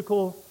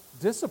physical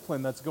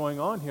discipline that's going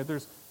on here.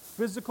 There's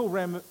physical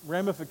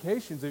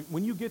ramifications.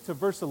 When you get to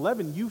verse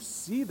 11, you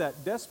see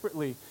that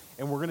desperately.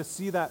 And we're going to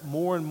see that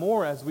more and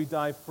more as we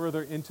dive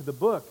further into the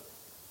book.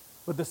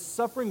 But the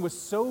suffering was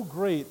so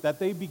great that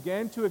they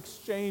began to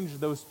exchange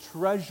those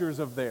treasures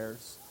of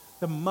theirs,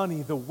 the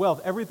money, the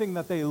wealth, everything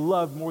that they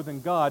loved more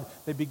than God,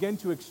 they began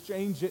to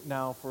exchange it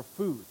now for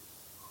food.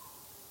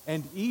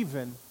 And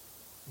even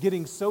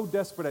getting so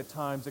desperate at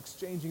times,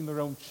 exchanging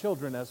their own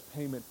children as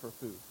payment for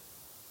food.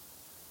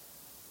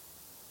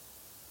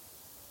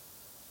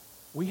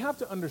 We have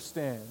to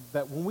understand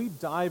that when we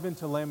dive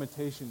into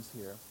Lamentations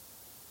here,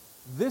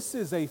 this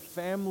is a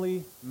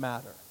family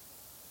matter.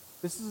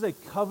 This is a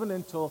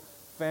covenantal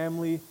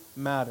family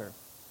matter.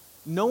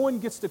 No one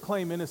gets to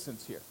claim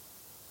innocence here.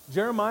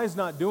 Jeremiah's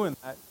not doing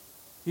that.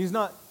 He's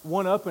not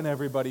one-upping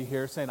everybody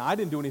here, saying, I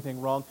didn't do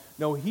anything wrong.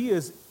 No, he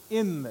is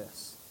in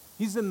this.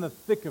 He's in the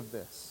thick of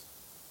this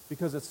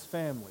because it's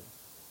family.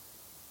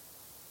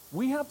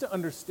 We have to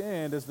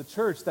understand as the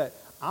church that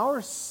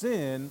our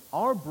sin,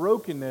 our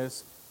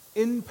brokenness,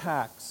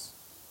 impacts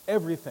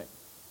everything.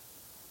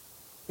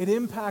 It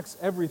impacts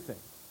everything.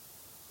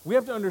 We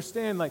have to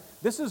understand,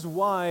 this is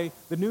why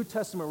the New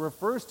Testament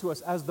refers to us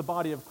as the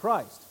body of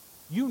Christ.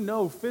 You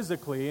know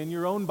physically in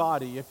your own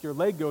body, if your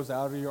leg goes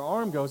out or your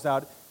arm goes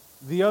out,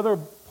 the other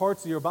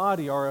parts of your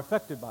body are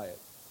affected by it,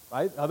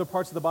 right? Other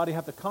parts of the body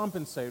have to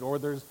compensate, or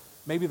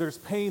maybe there's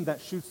pain that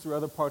shoots through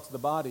other parts of the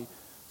body.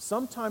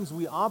 Sometimes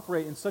we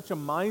operate in such a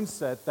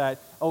mindset that,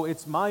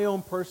 it's my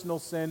own personal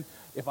sin.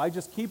 If I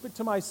just keep it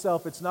to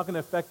myself, it's not going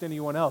to affect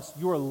anyone else.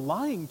 You are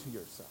lying to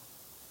yourself.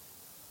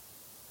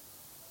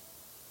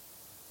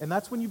 And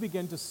that's when you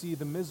begin to see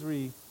the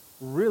misery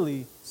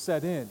really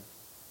set in.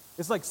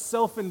 It's like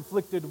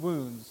self-inflicted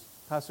wounds,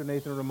 Pastor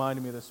Nathan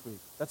reminded me this week.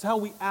 That's how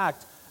we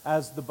act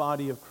as the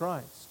body of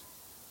Christ.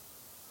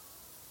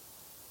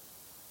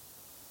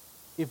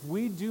 If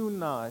we do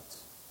not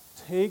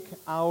take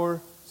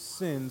our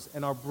sins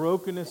and our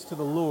brokenness to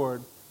the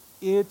Lord,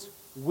 it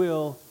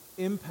will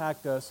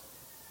impact us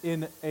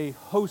in a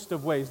host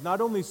of ways. Not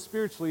only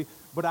spiritually,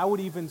 but I would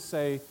even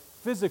say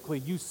physically.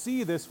 You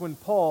see this when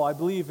Paul, I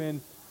believe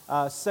in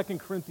 2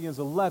 Corinthians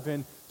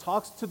 11,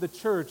 talks to the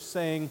church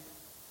saying,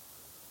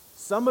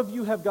 some of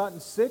you have gotten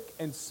sick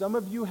and some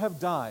of you have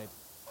died.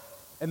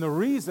 And the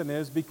reason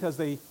is because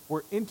they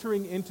were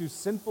entering into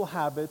sinful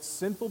habits,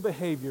 sinful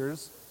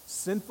behaviors,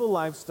 sinful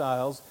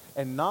lifestyles,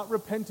 and not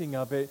repenting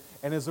of it.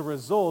 And as a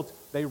result,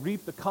 they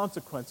reaped the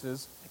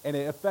consequences, and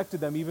it affected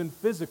them even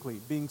physically,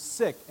 being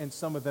sick and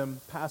some of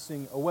them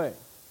passing away.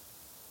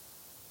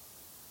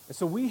 And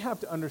so we have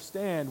to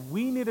understand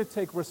we need to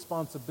take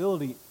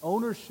responsibility,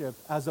 ownership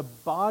as a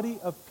body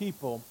of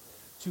people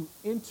to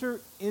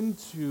enter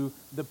into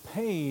the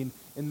pain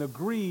and the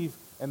grief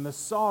and the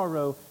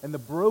sorrow and the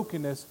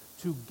brokenness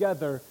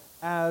together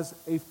as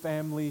a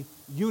family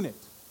unit.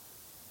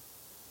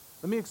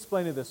 Let me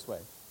explain it this way.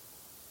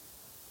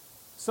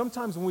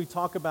 Sometimes when we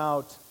talk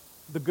about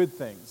the good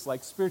things,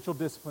 like spiritual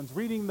disciplines,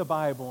 reading the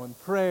Bible and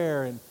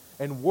prayer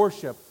and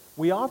worship,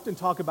 we often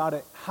talk about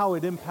it, how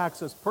it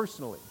impacts us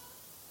personally.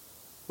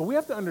 But we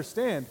have to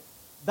understand,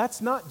 that's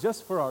not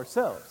just for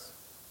ourselves.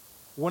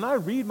 When I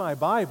read my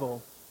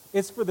Bible,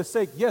 it's for the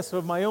sake, yes,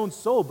 of my own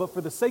soul, but for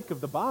the sake of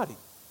the body,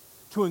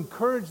 to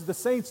encourage the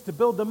saints, to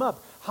build them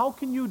up. How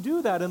can you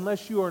do that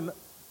unless you are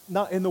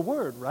not in the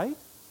Word, right?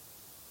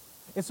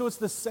 And so it's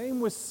the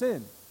same with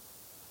sin.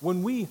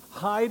 When we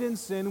hide in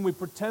sin, we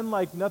pretend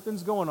like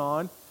nothing's going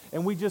on,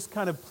 and we just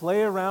kind of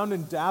play around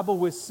and dabble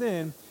with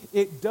sin,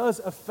 it does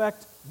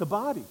affect the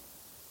body.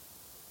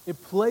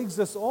 It plagues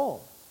us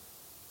all.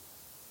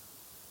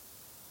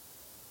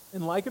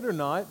 And like it or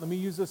not, let me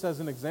use this as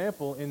an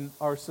example. In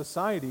our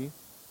society,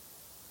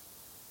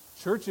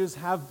 churches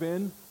have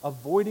been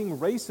avoiding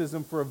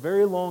racism for a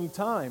very long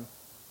time.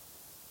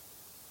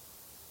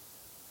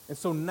 And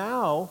so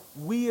now,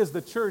 we as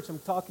the church, I'm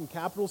talking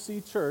capital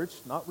C church,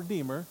 not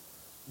Redeemer,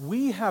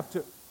 we have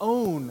to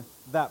own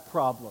that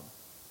problem,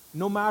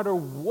 no matter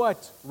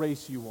what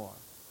race you are.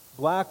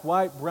 Black,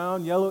 white,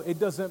 brown, yellow, it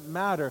doesn't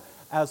matter.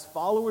 As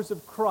followers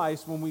of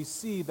Christ, when we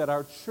see that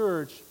our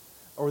church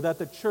or that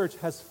the church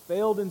has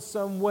failed in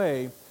some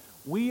way,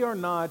 we are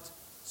not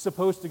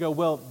supposed to go,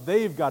 well,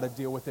 they've got to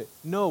deal with it.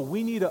 No,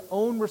 we need to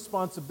own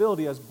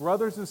responsibility as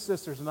brothers and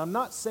sisters. And I'm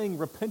not saying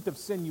repent of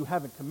sin you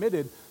haven't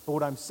committed, but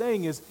what I'm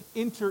saying is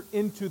enter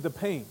into the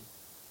pain.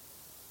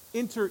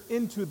 Enter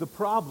into the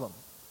problem.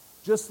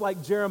 Just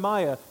like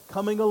Jeremiah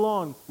coming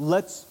along,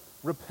 let's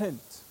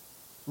repent.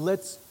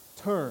 Let's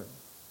turn.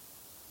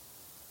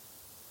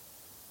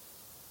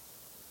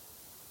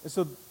 And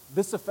so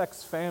this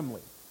affects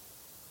family.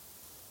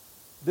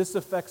 This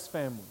affects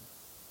family.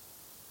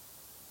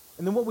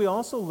 And then what we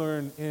also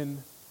learn in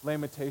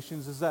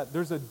Lamentations is that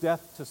there's a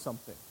death to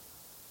something.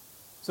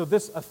 So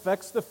this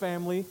affects the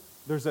family.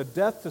 There's a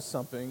death to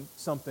something.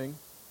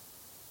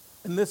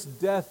 And this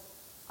death,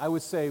 I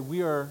would say,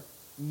 we are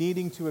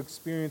needing to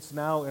experience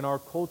now in our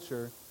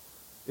culture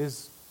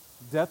is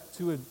death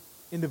to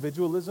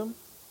individualism,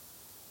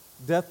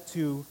 death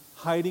to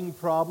hiding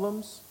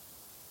problems,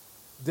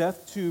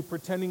 death to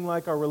pretending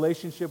like our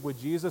relationship with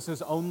Jesus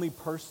is only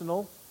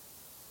personal,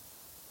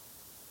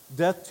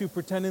 death to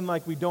pretending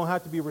like we don't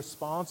have to be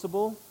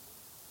responsible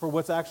for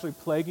what's actually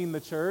plaguing the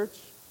church.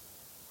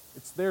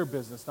 It's their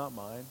business, not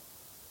mine.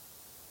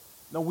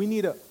 No, we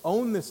need to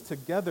own this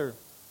together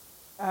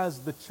as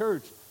the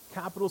church,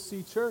 capital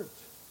C church.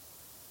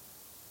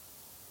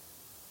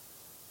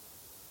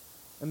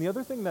 And the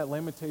other thing that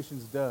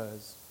Lamentations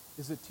does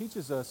is it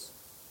teaches us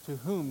to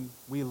whom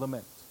we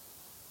lament.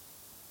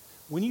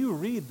 When you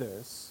read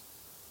this,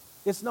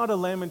 it's not a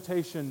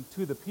lamentation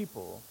to the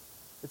people,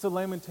 it's a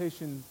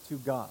lamentation to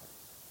God.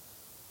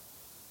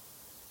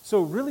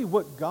 So really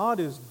what God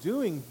is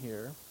doing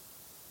here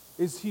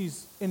is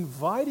he's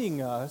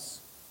inviting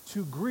us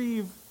to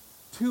grieve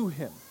to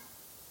him.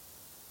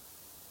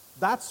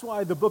 That's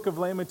why the book of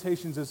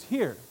Lamentations is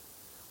here.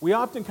 We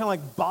often kind of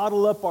like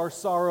bottle up our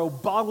sorrow,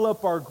 bottle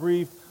up our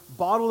grief,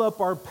 bottle up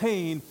our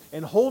pain,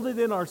 and hold it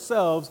in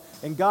ourselves.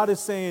 And God is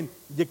saying,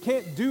 you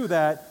can't do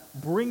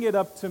that. Bring it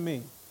up to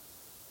me.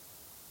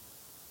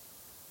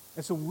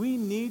 And so we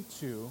need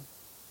to,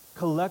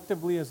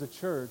 collectively as a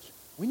church,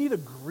 we need to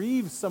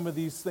grieve some of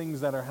these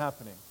things that are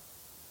happening.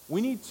 We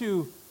need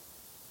to,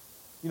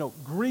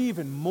 grieve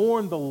and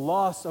mourn the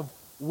loss of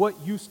what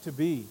used to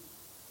be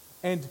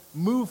and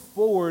move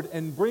forward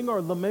and bring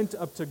our lament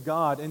up to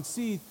God and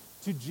see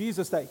to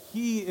Jesus that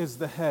he is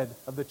the head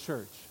of the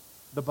church,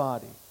 the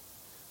body.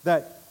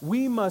 That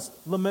we must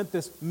lament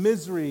this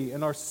misery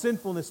and our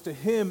sinfulness to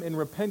him in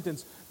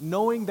repentance,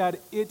 knowing that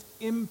it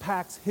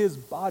impacts his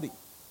body.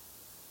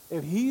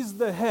 If he's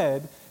the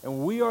head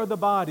and we are the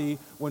body,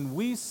 when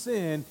we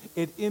sin,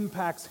 it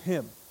impacts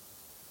him.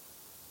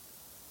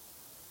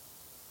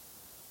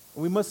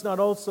 We must not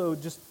also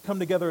just come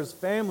together as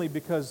family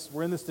because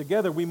we're in this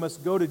together. We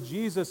must go to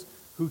Jesus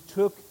who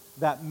took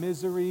that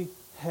misery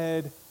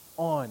head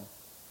on.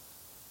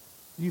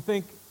 Do you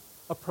think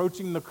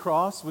approaching the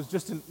cross was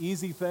just an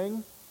easy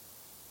thing?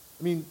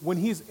 I mean, when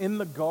he's in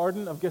the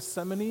Garden of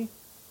Gethsemane,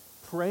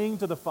 praying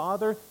to the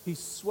Father, he's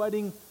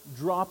sweating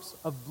drops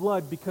of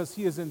blood because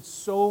he is in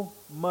so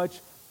much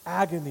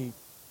agony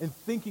and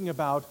thinking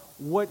about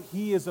what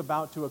he is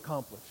about to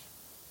accomplish.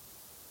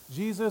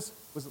 Jesus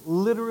was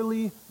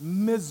literally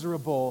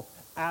miserable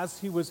as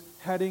he was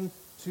heading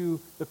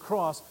to the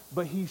cross,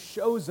 but he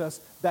shows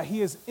us that he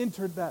has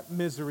entered that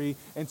misery.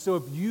 And so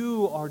if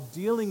you are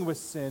dealing with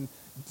sin,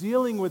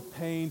 dealing with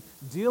pain,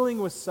 dealing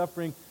with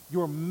suffering,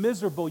 you're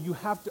miserable, you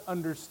have to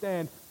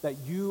understand that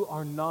you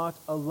are not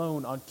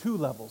alone on two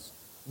levels.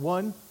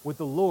 One, with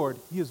the Lord,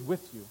 he is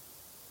with you.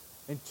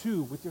 And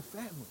two, with your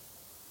family.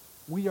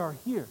 We are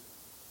here.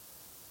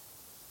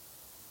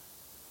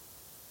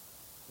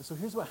 And so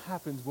here's what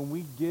happens when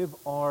we give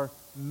our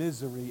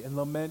misery and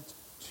lament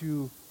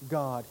to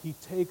God. He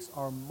takes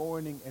our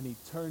mourning and he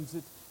turns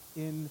it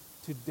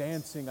into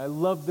dancing. I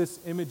love this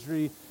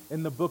imagery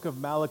in the book of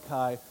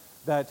Malachi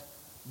that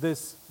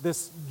this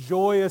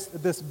joyous,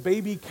 this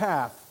baby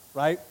calf,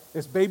 right?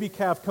 This baby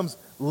calf comes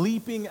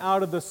leaping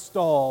out of the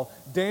stall,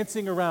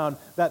 dancing around,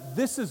 that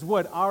this is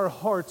what our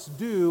hearts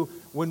do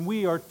when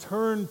we are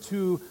turned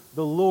to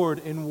the Lord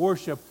in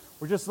worship.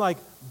 We're just like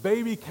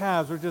baby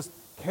calves. We're just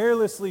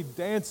carelessly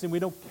dancing. We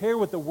don't care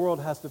what the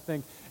world has to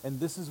think. And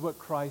this is what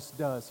Christ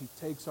does. He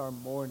takes our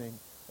mourning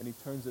and he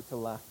turns it to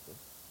laughter.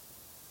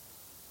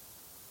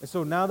 And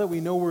so now that we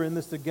know we're in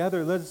this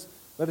together, let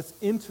us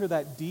enter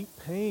that deep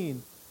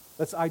pain.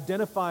 Let's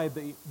identify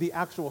the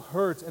actual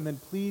hurts and then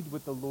plead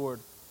with the Lord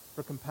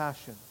for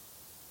compassion.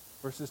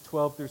 Verses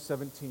 12 through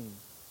 17.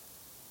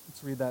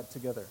 Let's read that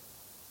together.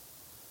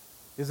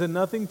 Is it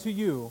nothing to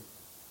you,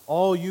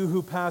 all you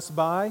who pass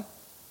by?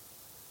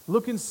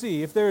 Look and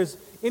see if there is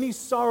any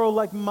sorrow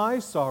like my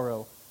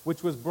sorrow,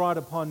 which was brought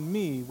upon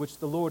me, which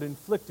the Lord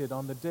inflicted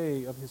on the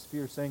day of his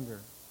fierce anger.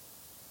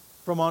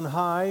 From on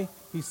high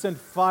he sent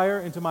fire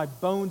into my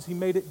bones. He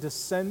made it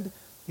descend.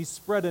 He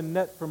spread a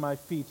net for my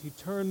feet. He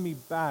turned me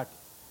back.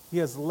 He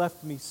has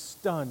left me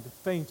stunned,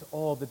 faint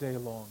all the day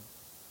long.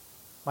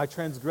 My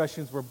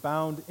transgressions were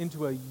bound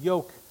into a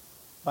yoke.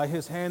 By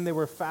his hand they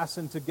were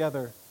fastened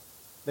together.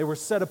 They were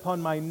set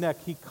upon my neck.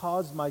 He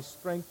caused my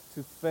strength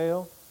to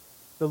fail.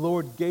 The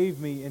Lord gave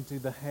me into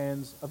the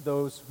hands of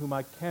those whom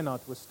I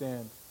cannot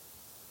withstand.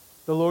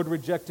 The Lord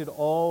rejected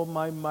all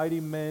my mighty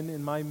men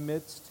in my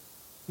midst.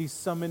 He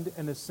summoned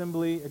an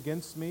assembly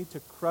against me to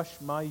crush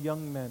my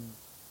young men.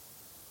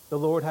 The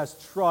Lord has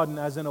trodden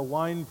as in a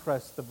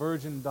winepress the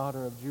virgin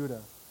daughter of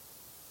Judah.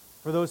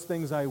 For those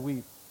things I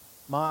weep.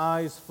 My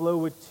eyes flow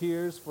with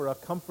tears, for a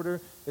comforter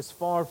is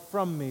far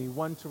from me,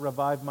 one to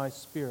revive my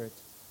spirit.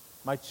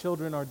 My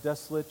children are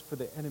desolate, for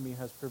the enemy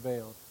has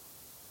prevailed.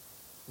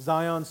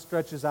 Zion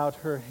stretches out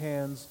her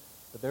hands,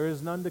 but there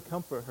is none to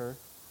comfort her.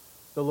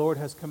 The Lord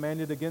has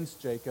commanded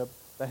against Jacob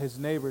that his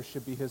neighbors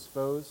should be his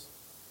foes.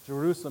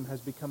 Jerusalem has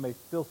become a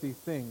filthy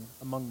thing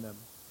among them.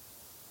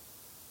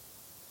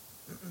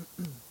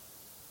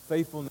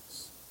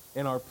 Faithfulness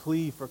in our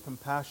plea for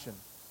compassion.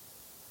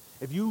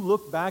 If you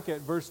look back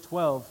at verse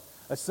 12,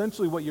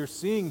 essentially what you're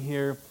seeing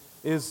here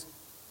is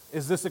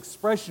this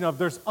expression of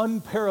there's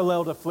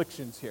unparalleled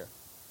afflictions here.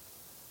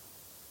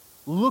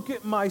 Look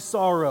at my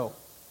sorrow.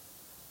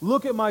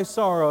 Look at my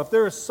sorrow. If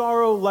there is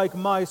sorrow like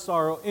my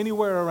sorrow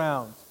anywhere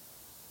around,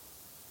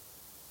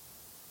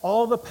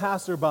 all the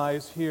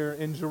passerbys here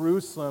in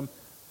Jerusalem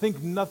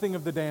think nothing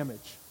of the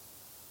damage.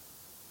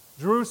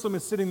 Jerusalem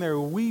is sitting there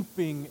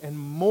weeping and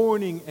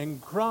mourning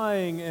and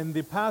crying, and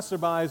the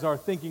passerbys are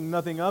thinking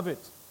nothing of it.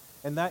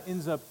 And that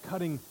ends up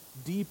cutting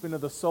deep into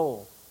the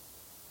soul.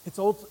 It's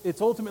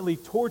ultimately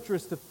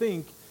torturous to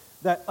think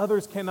that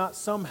others cannot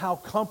somehow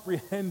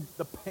comprehend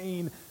the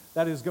pain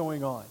that is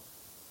going on.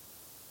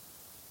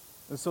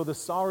 And so the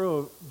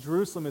sorrow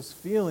Jerusalem is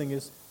feeling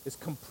is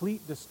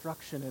complete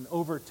destruction and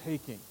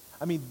overtaking.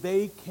 I mean,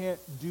 they can't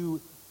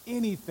do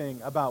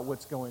anything about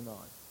what's going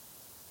on.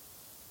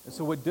 And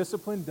so what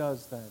discipline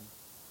does then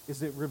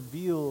is it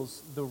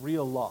reveals the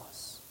real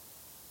loss.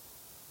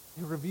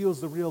 It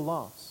reveals the real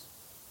loss.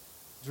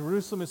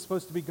 Jerusalem is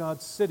supposed to be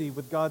God's city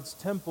with God's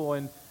temple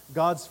and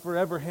God's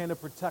forever hand of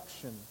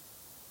protection.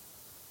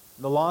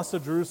 The loss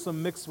of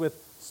Jerusalem mixed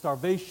with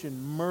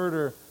starvation,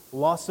 murder,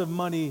 loss of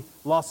money,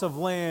 loss of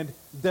land,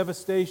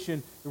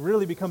 devastation, it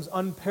really becomes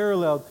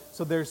unparalleled.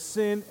 So their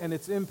sin and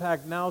its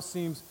impact now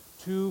seems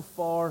too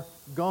far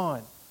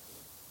gone.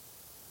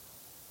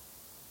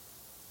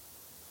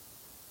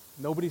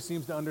 Nobody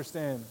seems to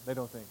understand, they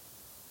don't think.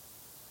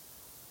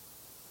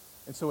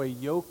 And so a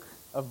yoke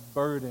of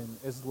burden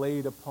is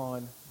laid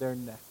upon their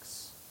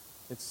necks,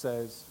 it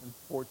says in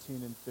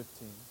 14 and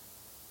 15.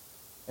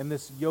 And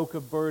this yoke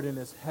of burden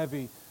is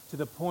heavy to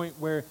the point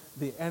where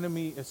the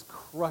enemy is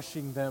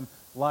crushing them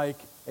like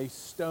a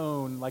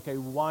stone, like a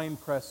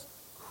winepress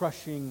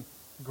crushing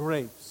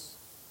grapes.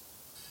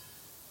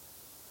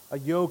 A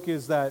yoke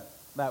is that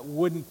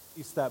wooden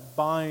piece that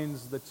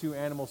binds the two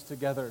animals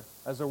together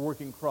as they're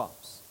working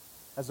crops,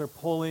 as they're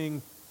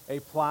pulling a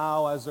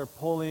plow, as they're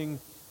pulling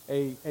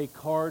a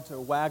cart, a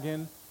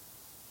wagon.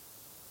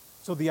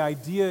 So the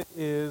idea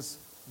is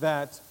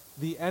that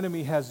the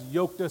enemy has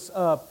yoked us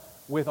up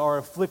with our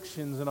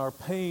afflictions and our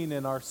pain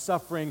and our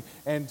suffering,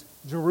 and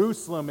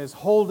Jerusalem is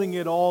holding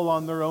it all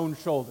on their own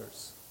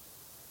shoulders.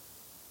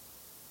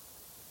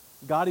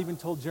 God even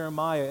told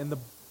Jeremiah in the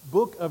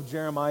book of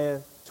Jeremiah,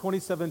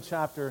 27th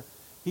chapter,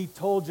 he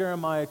told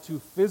Jeremiah to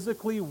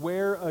physically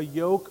wear a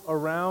yoke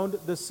around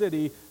the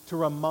city to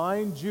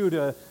remind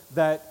Judah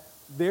that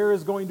there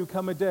is going to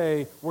come a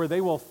day where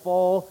they will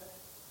fall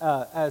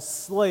as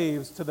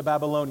slaves to the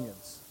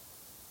Babylonians.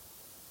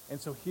 And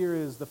so here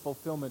is the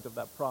fulfillment of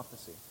that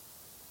prophecy.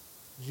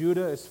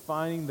 Judah is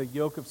finding the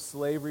yoke of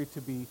slavery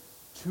to be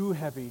too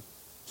heavy,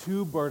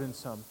 too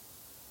burdensome.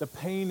 The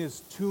pain is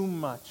too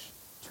much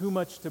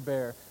to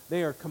bear.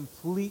 They are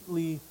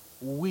completely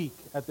weak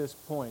at this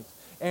point.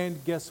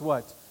 And guess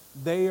what?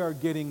 They are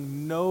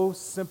getting no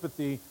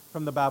sympathy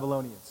from the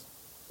Babylonians.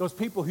 Those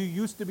people who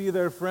used to be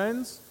their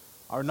friends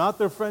are not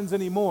their friends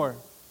anymore.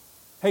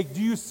 Hey,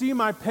 do you see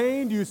my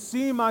pain? Do you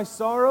see my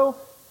sorrow?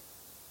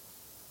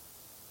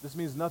 This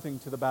means nothing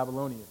to the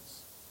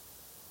Babylonians.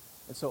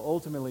 And so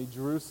ultimately,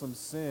 Jerusalem's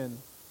sin,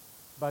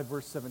 by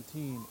verse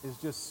 17, is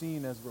just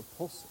seen as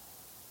repulsive.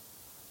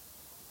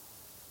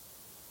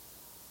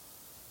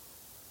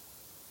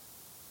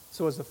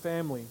 So as a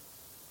family,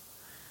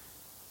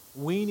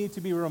 we need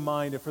to be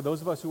reminded, for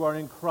those of us who are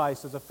in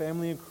Christ, as a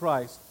family in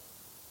Christ,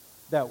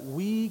 that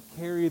we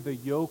carry the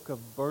yoke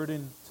of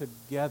burden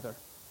together.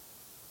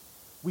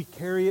 We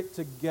carry it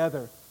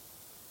together.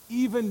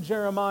 Even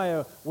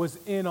Jeremiah was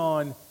in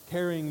on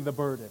carrying the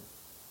burden.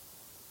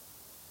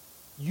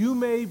 You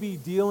may be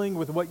dealing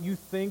with what you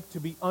think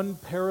to be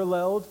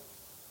unparalleled,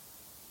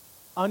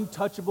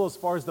 untouchable as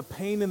far as the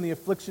pain and the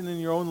affliction in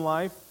your own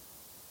life.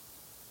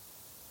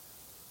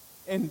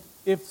 And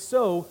if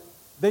so,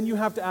 then you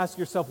have to ask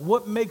yourself,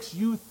 what makes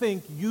you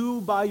think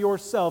you by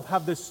yourself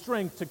have the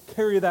strength to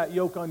carry that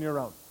yoke on your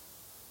own,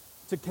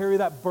 to carry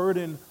that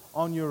burden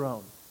on your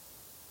own?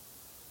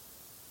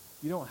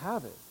 You don't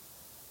have it.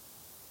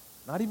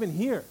 Not even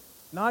here.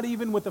 Not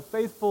even with a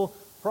faithful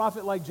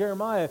prophet like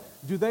Jeremiah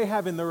do they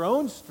have in their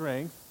own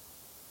strength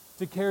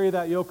to carry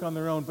that yoke on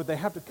their own, but they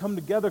have to come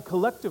together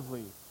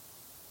collectively.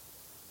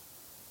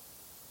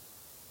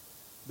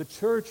 The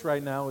church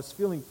right now is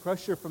feeling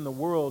pressure from the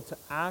world to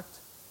act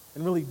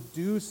and really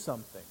do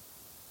something.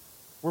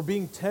 We're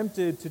being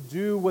tempted to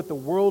do what the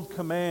world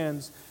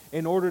commands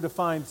in order to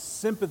find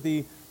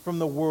sympathy from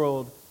the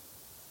world,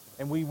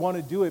 and we want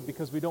to do it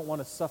because we don't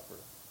want to suffer.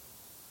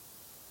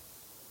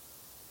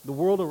 The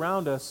world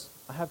around us,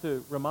 I have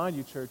to remind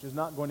you, church, is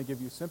not going to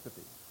give you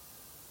sympathy.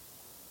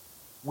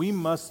 We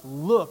must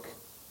look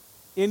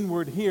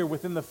inward here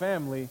within the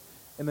family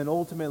and then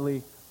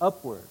ultimately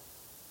upward.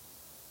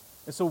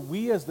 And so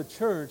we as the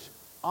church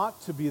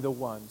ought to be the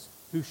ones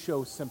who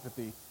show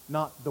sympathy,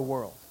 not the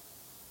world.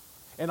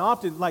 And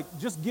often,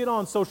 just get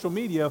on social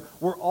media,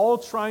 we're all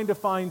trying to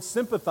find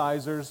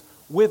sympathizers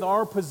with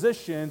our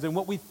positions and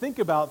what we think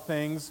about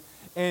things,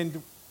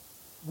 and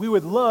we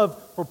would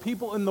love for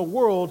people in the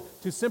world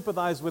to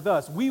sympathize with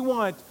us. We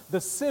want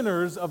the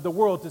sinners of the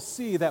world to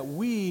see that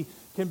we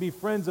can be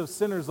friends of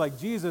sinners like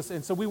Jesus,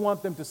 and so we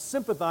want them to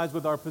sympathize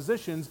with our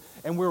positions,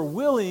 and we're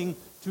willing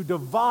to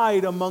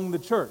divide among the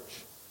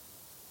church.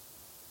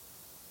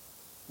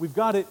 We've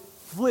got it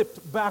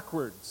flipped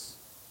backwards.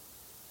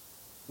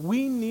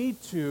 We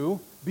need to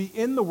be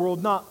in the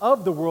world, not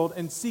of the world,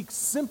 and seek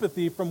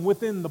sympathy from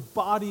within the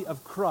body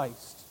of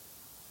Christ.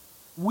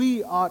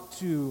 We ought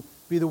to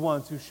be the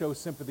ones who show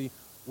sympathy.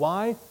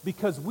 Why?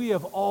 Because we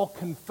have all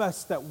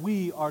confessed that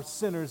we are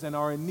sinners and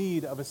are in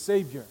need of a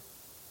Savior.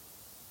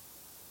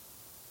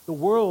 The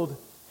world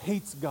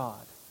hates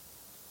God.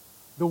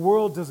 The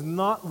world does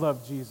not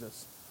love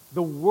Jesus.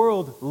 The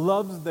world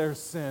loves their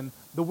sin.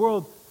 The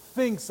world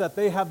thinks that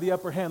they have the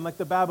upper hand, like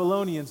the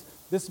Babylonians.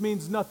 This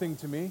means nothing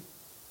to me.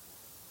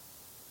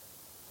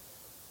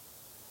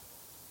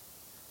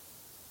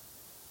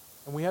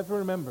 And we have to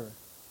remember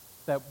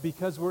that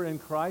because we're in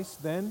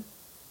Christ, then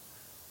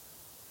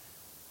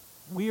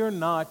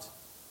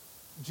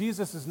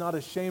Jesus is not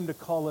ashamed to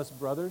call us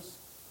brothers,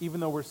 even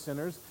though we're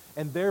sinners,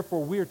 and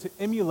therefore we are to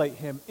emulate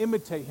Him,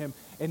 imitate Him,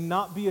 and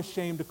not be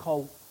ashamed to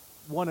call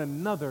one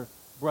another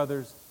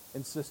brothers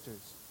and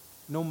sisters,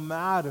 no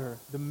matter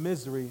the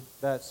misery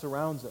that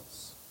surrounds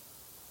us.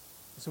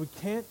 So we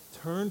can't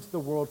turn to the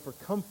world for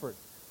comfort.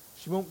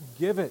 She won't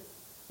give it.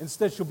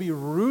 Instead, she'll be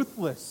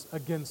ruthless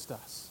against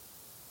us.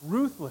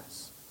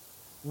 Ruthless.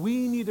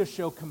 We need to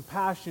show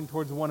compassion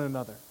towards one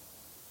another.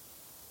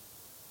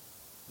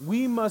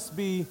 We must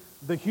be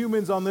the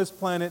humans on this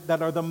planet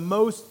that are the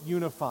most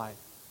unified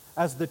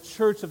as the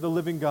church of the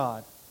living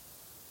God.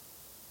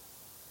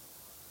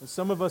 And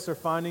some of us are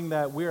finding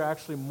that we're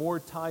actually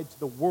more tied to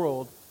the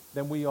world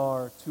than we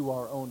are to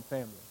our own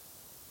family.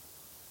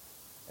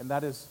 And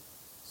that is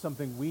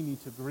something we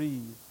need to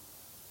grieve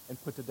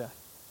and put to death.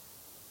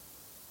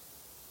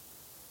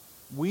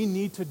 We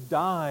need to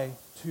die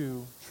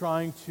to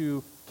trying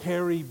to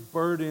carry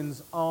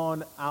burdens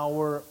on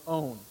our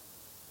own.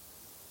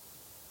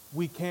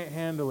 We can't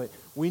handle it.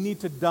 We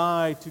need to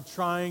die to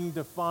trying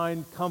to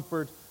find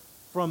comfort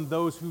from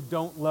those who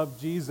don't love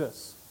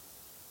Jesus.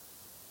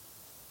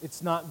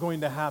 It's not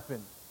going to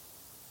happen.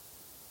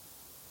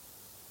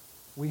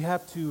 We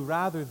have to,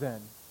 rather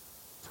than,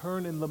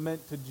 turn and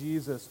lament to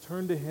Jesus,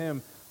 turn to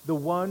Him, the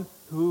one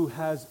who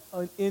has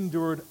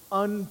endured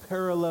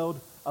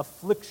unparalleled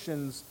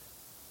afflictions,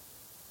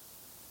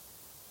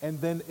 and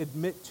then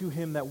admit to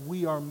Him that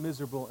we are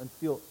miserable and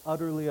feel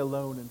utterly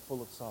alone and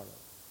full of sorrow.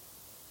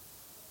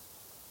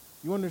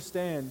 You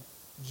understand,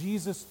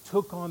 Jesus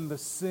took on the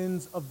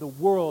sins of the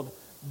world.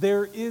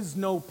 There is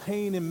no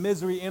pain and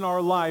misery in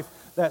our life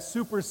that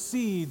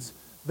supersedes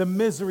the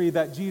misery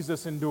that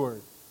Jesus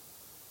endured.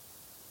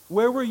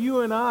 Where were you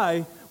and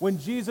I when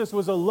Jesus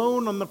was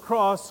alone on the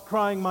cross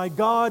crying, my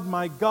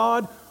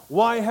God,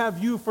 why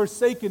have you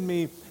forsaken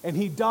me?" And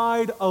He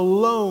died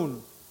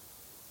alone.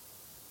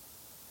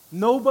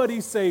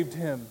 Nobody saved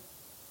Him.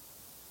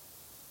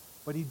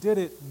 But He did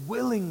it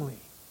willingly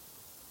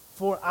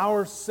for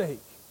our sake.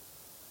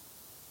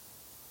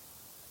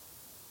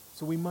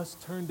 So we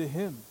must turn to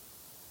Him.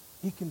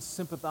 He can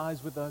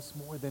sympathize with us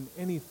more than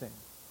anything.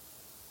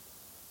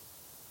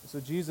 So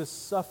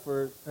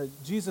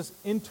Jesus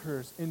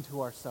enters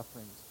into our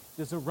sufferings.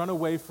 He doesn't run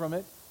away from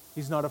it.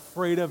 He's not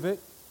afraid of it.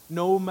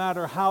 No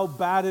matter how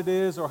bad it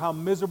is or how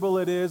miserable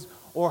it is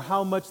or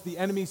how much the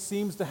enemy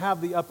seems to have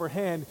the upper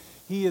hand,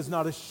 He is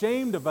not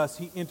ashamed of us.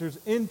 He enters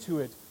into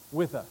it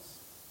with us.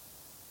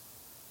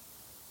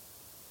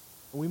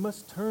 We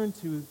must turn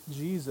to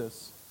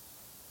Jesus,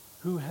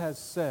 who has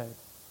said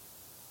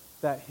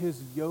that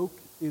His yoke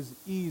is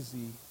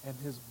easy and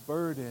His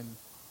burden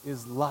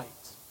is light.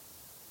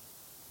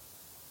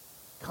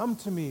 Come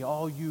to me,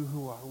 all you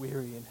who are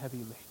weary and heavy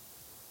laden.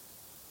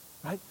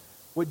 Right?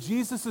 What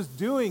Jesus is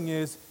doing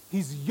is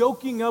He's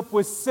yoking up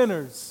with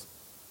sinners.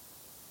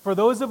 For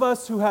those of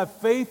us who have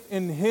faith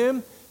in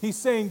Him, He's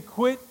saying,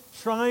 quit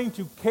trying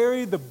to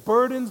carry the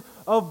burdens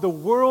of the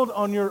world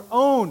on your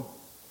own.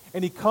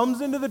 And He comes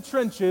into the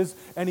trenches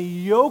and He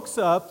yokes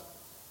up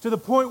to the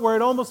point where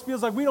it almost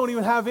feels like we don't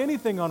even have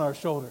anything on our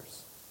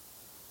shoulders.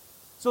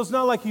 So it's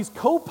not like He's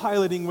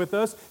co-piloting with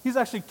us. He's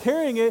actually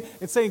carrying it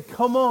and saying,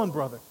 come on,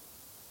 brother.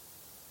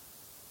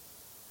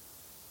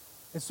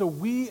 And so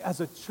we as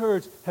a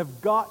church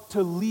have got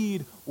to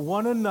lead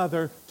one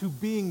another to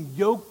being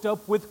yoked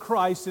up with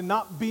Christ and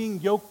not being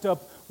yoked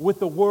up with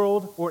the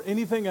world or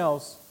anything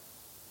else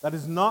that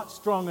is not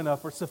strong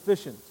enough or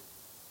sufficient.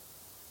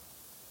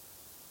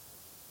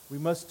 We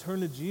must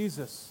turn to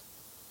Jesus,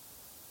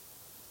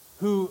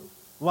 who,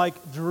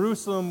 like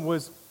Jerusalem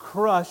was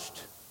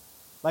crushed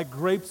like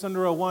grapes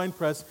under a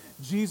winepress,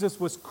 Jesus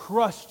was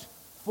crushed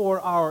for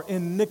our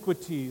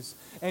iniquities,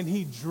 and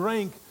He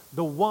drank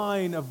the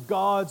wine of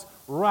God's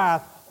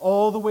wrath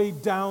all the way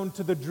down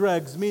to the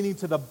dregs, meaning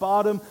to the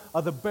bottom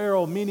of the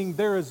barrel, meaning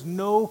there is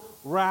no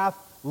wrath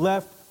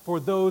left for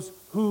those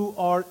who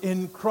are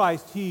in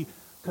Christ. He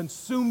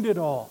consumed it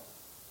all.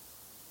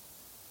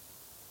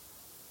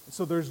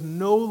 So there's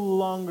no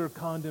longer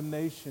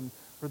condemnation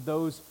for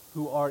those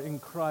who are in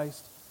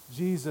Christ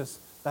Jesus.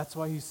 That's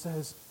why he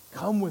says,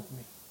 come with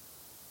me.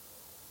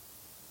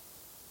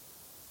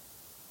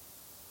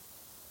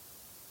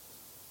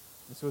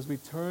 And so as we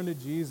turn to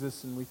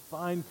Jesus and we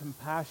find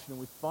compassion and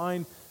we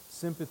find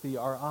sympathy,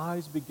 our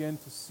eyes begin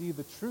to see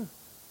the truth.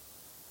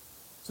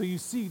 So you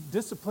see,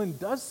 discipline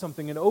does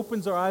something. It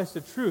opens our eyes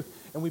to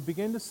truth, and we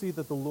begin to see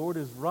that the Lord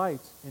is right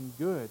and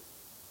good.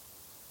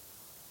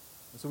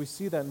 And so we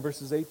see that in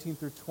verses 18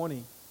 through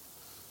 20.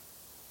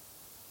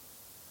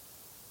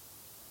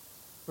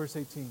 Verse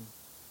 18,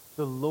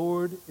 the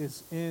Lord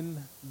is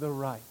in the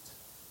right.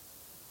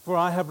 For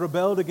I have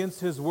rebelled against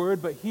his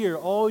word, but hear,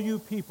 all you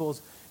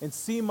peoples, and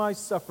see my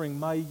suffering.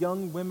 My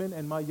young women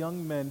and my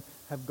young men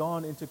have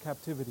gone into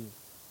captivity.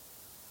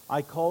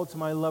 I called to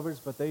my lovers,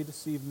 but they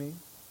deceived me.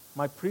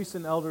 My priests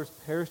and elders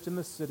perished in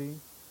the city,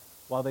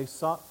 while they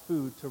sought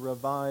food to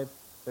revive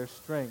their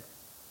strength.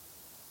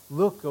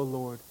 Look, O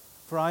Lord,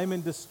 for I am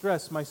in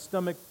distress. My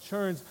stomach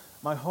churns.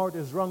 My heart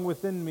is wrung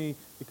within me,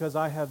 because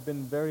I have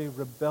been very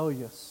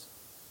rebellious.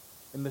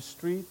 In the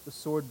street the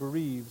sword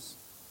bereaves.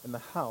 In the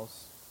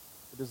house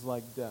it is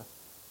like death.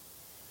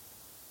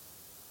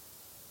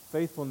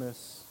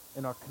 Faithfulness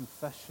in our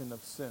confession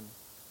of sin.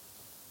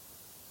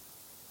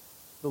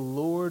 The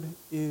Lord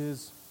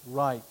is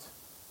right.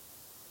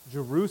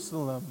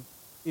 Jerusalem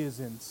is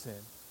in sin.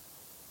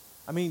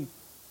 I mean,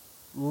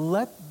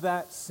 let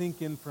that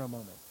sink in for a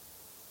moment.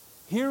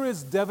 Here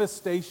is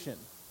devastation.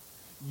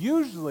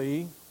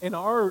 Usually, in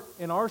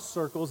our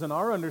circles, in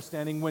our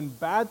understanding, when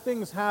bad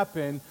things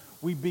happen,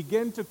 we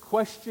begin to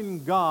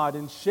question God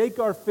and shake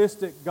our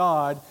fist at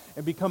God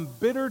and become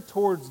bitter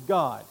towards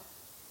God.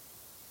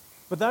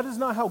 But that is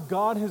not how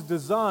God has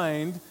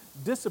designed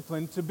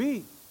discipline to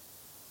be.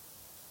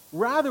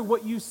 Rather,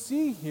 what you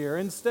see here,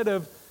 instead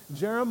of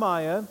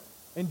Jeremiah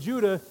and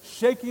Judah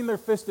shaking their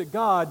fist at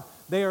God,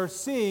 they are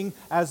seeing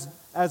as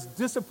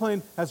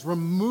discipline has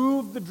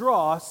removed the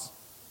dross,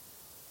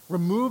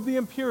 removed the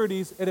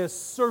impurities, it has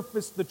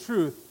surfaced the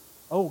truth.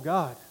 Oh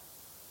God,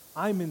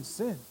 I'm in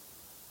sin.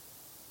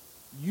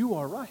 You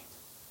are right.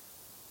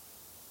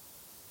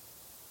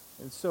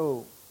 And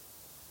so,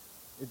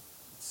 it's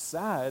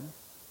sad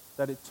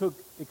that it took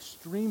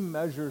extreme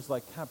measures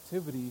like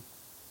captivity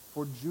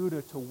for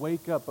Judah to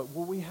wake up. But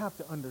what we have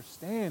to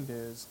understand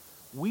is,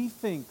 we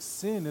think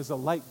sin is a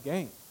light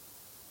game.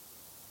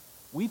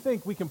 We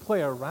think we can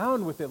play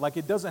around with it like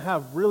it doesn't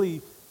have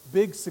really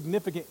big,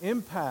 significant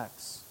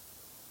impacts.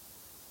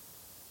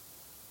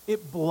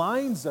 It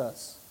blinds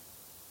us.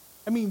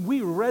 I mean,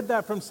 we read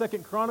that from 2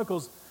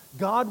 Chronicles.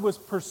 God was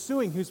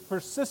pursuing, He's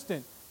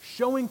persistent,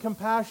 showing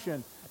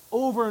compassion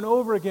over and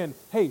over again.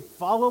 Hey,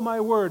 follow my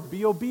word,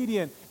 be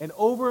obedient. And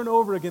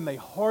over again, they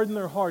hardened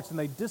their hearts and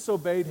they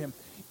disobeyed Him.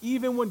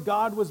 Even when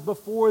God was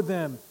before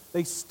them,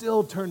 they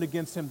still turned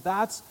against Him.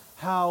 That's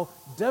how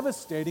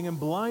devastating and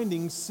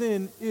blinding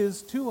sin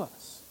is to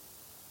us.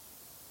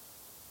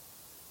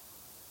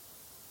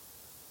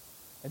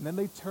 And then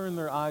they turn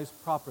their eyes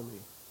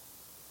properly.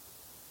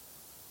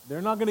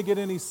 They're not going to get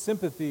any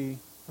sympathy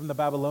from the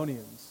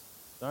Babylonians.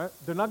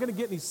 They're not going to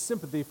get any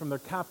sympathy from their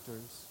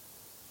captors.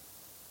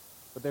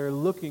 But they're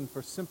looking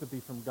for sympathy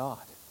from God.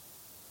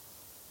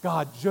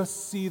 God,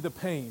 just see the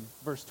pain,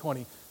 verse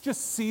 20.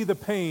 Just see the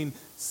pain,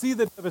 see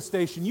the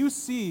devastation. You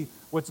see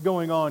what's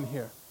going on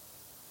here.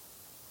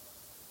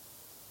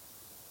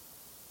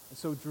 And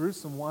so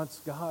Jerusalem wants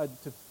God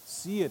to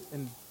see it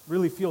and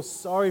really feel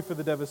sorry for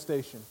the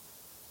devastation.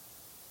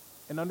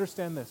 And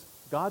understand this,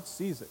 God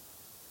sees it.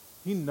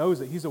 He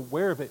knows it. He's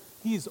aware of it.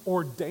 He's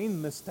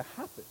ordained this to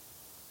happen.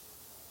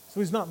 So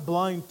He's not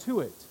blind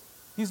to it.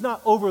 He's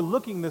not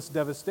overlooking this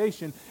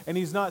devastation, and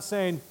He's not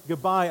saying,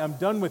 goodbye, I'm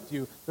done with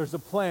you. There's a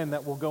plan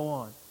that will go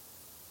on.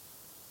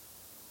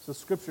 So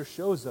Scripture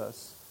shows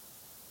us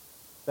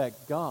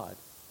that God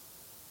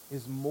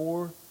is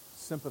more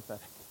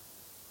sympathetic.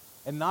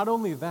 And not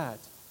only that,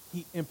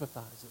 He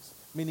empathizes,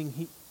 meaning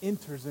He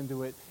enters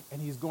into it, and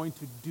He's going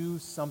to do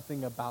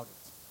something about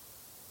it.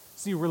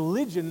 See,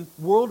 religion,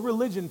 world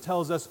religion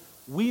tells us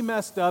we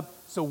messed up,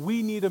 so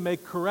we need to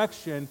make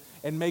correction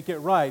and make it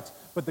right.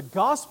 But the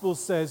gospel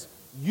says,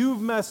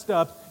 you've messed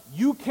up,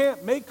 you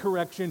can't make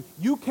correction,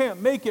 you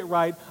can't make it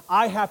right,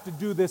 I have to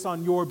do this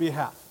on your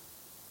behalf.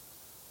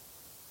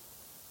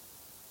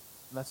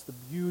 And that's the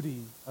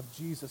beauty of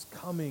Jesus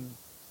coming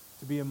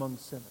to be among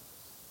sinners.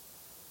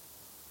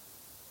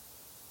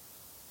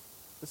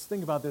 Let's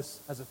think about this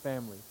as a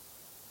family.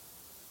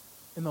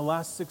 In the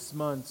last 6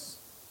 months,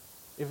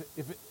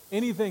 if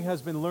anything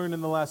has been learned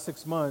in the last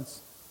 6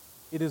 months,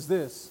 it is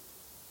this,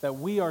 that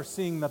we are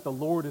seeing that the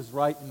Lord is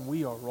right and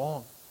we are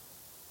wrong.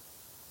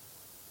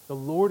 The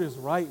Lord is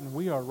right and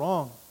we are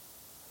wrong.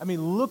 I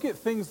mean, look at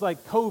things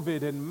like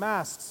COVID and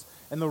masks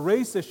and the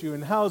race issue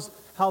and how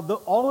how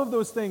all of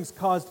those things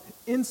caused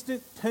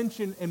instant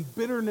tension and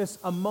bitterness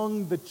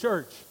among the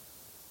church.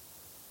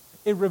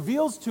 It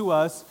reveals to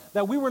us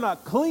that we were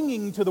not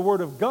clinging to the Word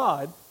of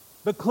God,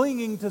 but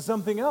clinging to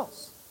something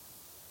else.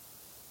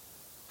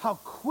 How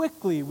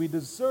quickly we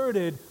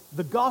deserted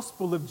the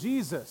gospel of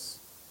Jesus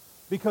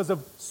because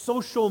of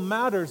social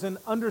matters. And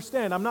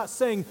understand, I'm not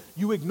saying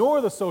you ignore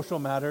the social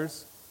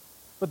matters,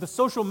 but the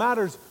social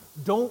matters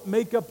don't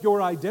make up your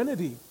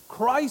identity.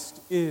 Christ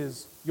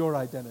is your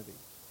identity.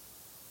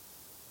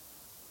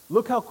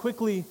 Look how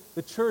quickly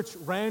the church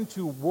ran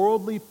to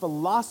worldly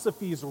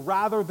philosophies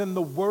rather than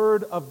the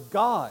Word of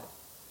God.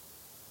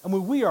 I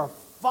mean, we are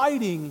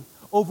fighting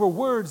over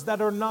words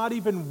that are not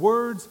even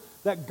words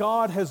that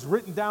God has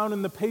written down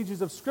in the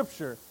pages of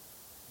Scripture.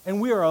 And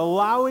we are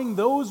allowing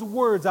those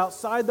words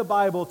outside the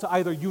Bible to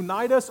either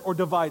unite us or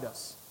divide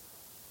us.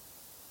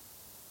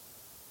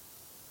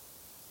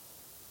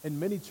 And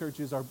many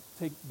churches are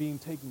being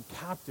taken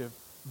captive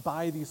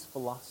by these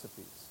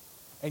philosophies.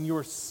 And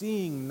you're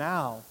seeing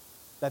now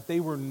that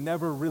they were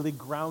never really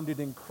grounded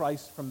in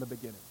Christ from the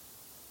beginning.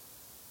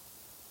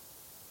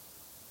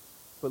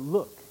 But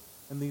look,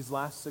 in these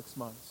last 6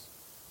 months,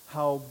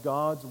 how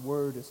God's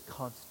Word is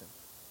constant.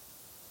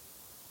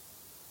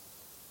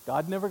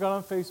 God never got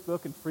on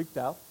Facebook and freaked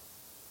out,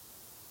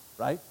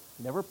 right?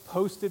 He never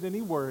posted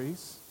any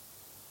worries.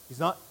 He's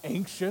not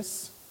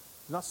anxious.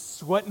 He's not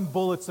sweating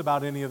bullets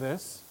about any of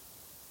this.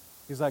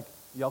 He's like,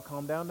 y'all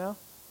calm down now?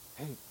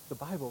 Hey, the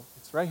Bible,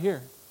 it's right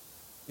here.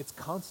 It's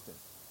constant.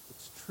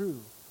 It's true.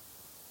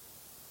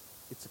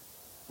 It's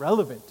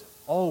relevant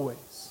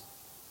always.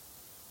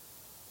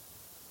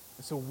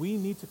 And so we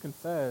need to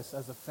confess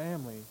as a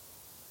family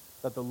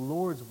that the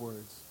Lord's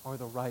words are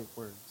the right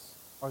words,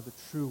 are the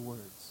true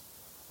words,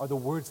 are the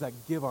words that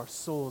give our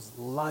souls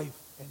life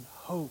and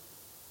hope.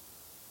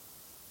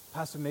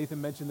 Pastor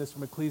Nathan mentioned this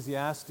from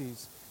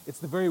Ecclesiastes. It's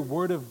the very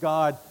word of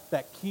God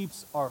that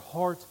keeps our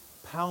heart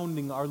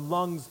pounding, our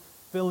lungs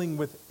filling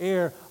with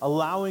air,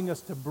 allowing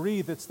us to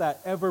breathe. It's that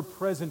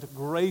ever-present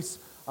grace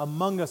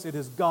among us. It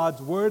is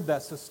God's word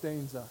that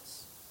sustains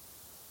us.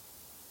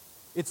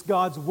 It's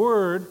God's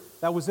word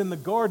that was in the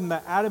garden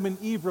that Adam and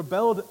Eve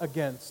rebelled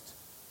against.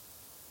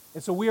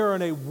 And so we are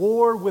in a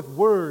war with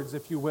words,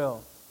 if you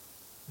will,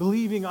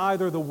 believing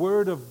either the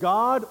word of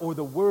God or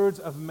the words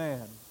of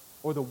man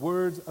or the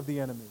words of the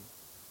enemy.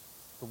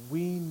 But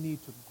we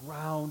need to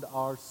ground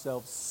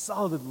ourselves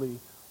solidly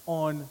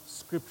on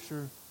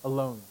Scripture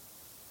alone.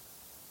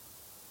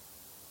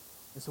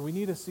 And so we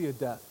need to see a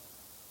death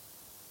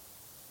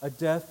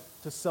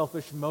to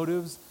selfish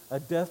motives, a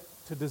death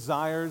to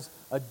desires,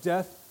 a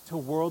death to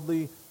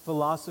worldly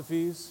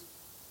philosophies.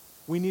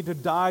 We need to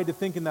die to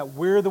thinking that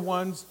we're the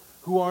ones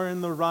who are in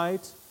the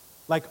right,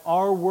 like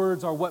our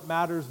words are what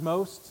matters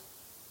most.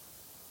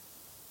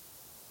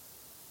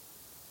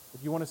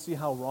 If you want to see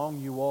how wrong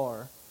you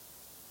are,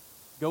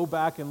 go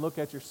back and look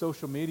at your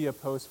social media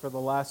posts for the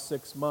last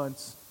 6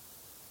 months,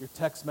 your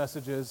text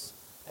messages,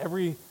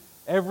 every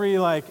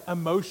like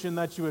emotion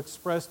that you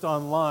expressed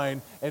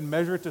online, and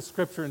measure it to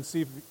Scripture and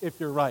see if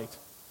you're right.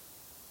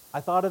 I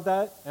thought of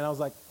that, and I was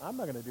like, I'm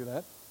not going to do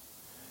that.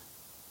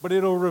 But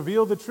it'll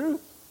reveal the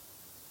truth.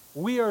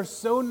 We are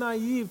so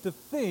naive to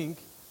think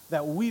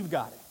that we've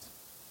got it.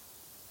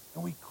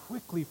 And we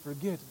quickly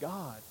forget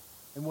God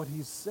and what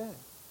He's said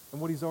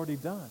and what He's already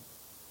done.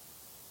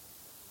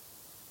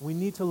 We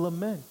need to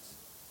lament.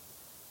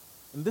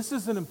 And this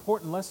is an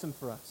important lesson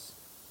for us.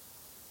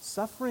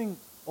 Suffering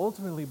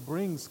ultimately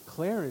brings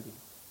clarity.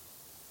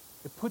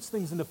 It puts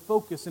things into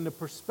focus, into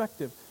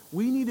perspective.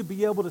 We need to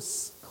be able to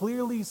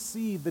clearly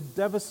see the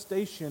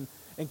devastation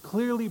and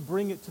clearly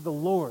bring it to the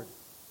Lord.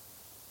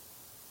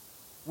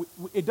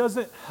 It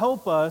doesn't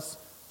help us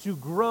to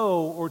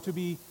grow or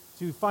to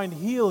find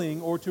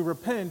healing or to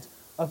repent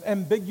of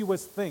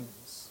ambiguous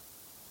things.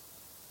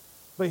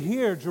 But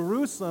here,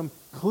 Jerusalem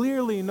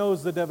clearly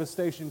knows the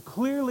devastation,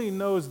 clearly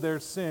knows their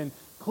sin,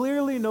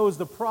 clearly knows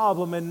the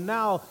problem, and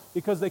now,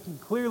 because they can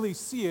clearly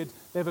see it,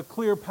 they have a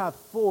clear path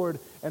forward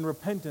and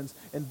repentance.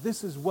 And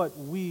this is what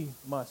we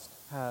must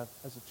have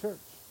as a church.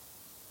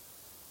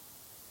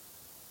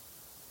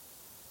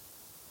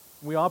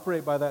 We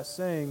operate by that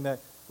saying that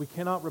we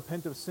cannot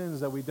repent of sins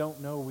that we don't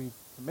know we've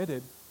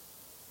committed.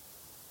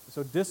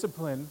 So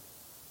discipline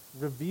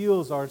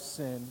reveals our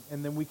sin,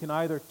 and then we can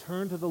either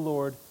turn to the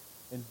Lord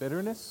in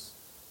bitterness,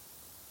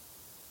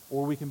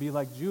 or we can be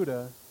like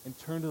Judah and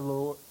turn to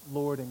the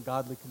Lord in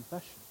godly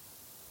confession.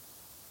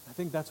 I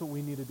think that's what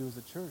we need to do as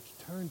a church.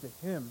 Turn to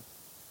Him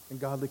in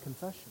godly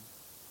confession.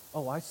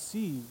 Oh, I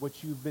see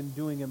what you've been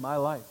doing in my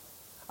life.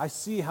 I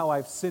see how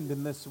I've sinned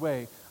in this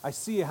way. I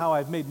see how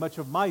I've made much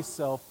of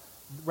myself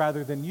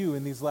rather than you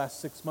in these last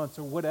 6 months,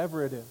 or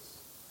whatever it is.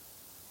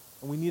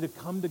 And we need to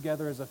come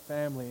together as a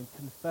family and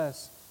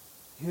confess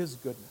His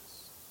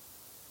goodness.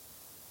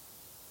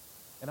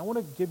 And I want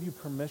to give you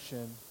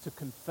permission to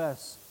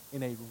confess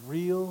in a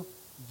real,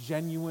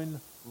 genuine,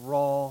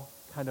 raw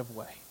kind of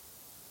way.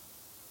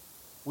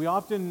 We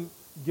often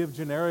give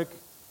generic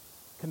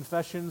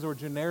confessions or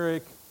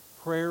generic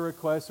prayer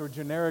requests or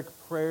generic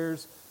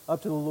prayers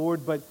up to the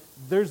Lord, but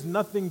there's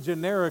nothing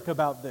generic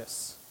about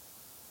this.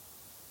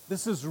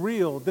 This is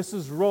real, this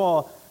is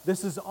raw,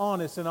 this is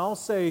honest. And I'll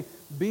say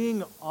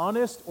being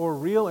honest or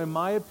real, in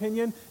my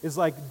opinion, is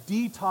like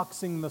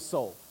detoxing the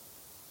soul.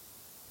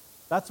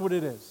 That's what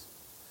it is.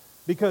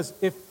 Because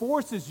it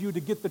forces you to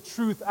get the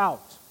truth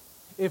out.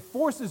 It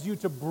forces you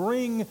to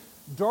bring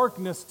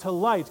darkness to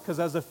light. Because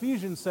as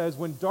Ephesians says,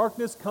 when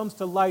darkness comes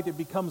to light, it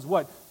becomes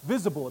what?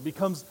 Visible. It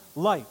becomes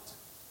light.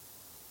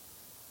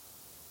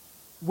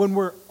 When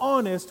we're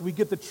honest, we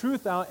get the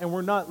truth out and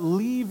we're not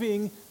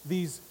leaving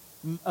these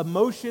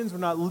emotions, we're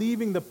not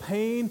leaving the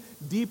pain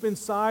deep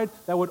inside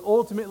that would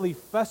ultimately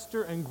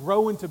fester and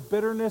grow into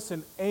bitterness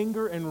and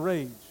anger and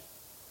rage.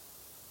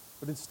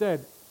 But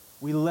instead,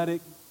 we let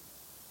it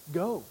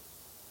go.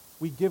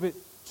 We give it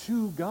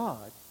to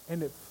God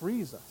and it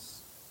frees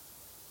us.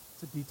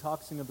 It's a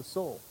detoxing of the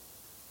soul.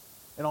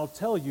 And I'll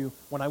tell you,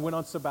 when I went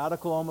on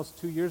sabbatical almost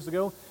 2 years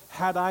ago,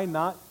 had I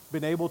not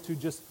been able to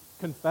just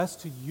confess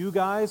to you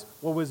guys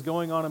what was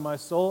going on in my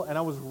soul, and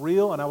I was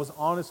real and I was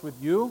honest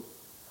with you,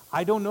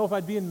 I don't know if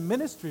I'd be in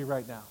ministry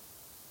right now.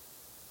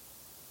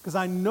 Because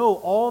I know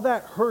all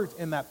that hurt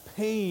and that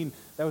pain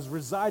that was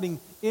residing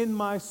in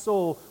my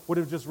soul would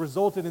have just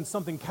resulted in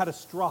something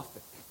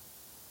catastrophic.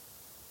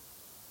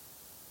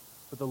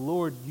 But the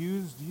Lord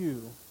used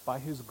you by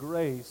His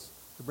grace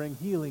to bring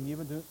healing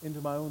even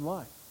into my own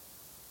life.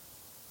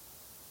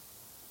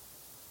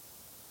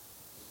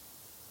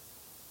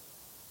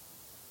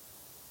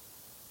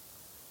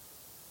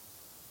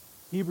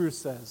 Hebrews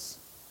says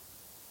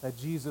that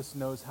Jesus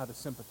knows how to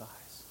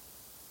sympathize.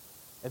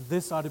 And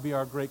this ought to be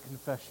our great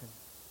confession,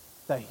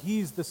 that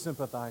He's the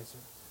sympathizer,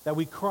 that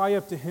we cry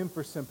up to Him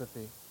for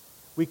sympathy.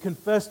 We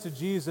confess to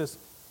Jesus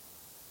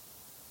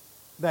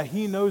that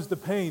He knows the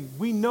pain.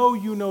 We know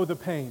you know the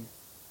pain.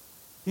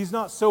 He's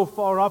not so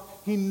far off.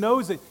 He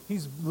knows it.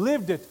 He's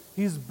lived it.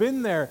 He's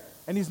been there,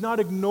 and He's not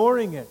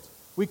ignoring it.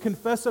 We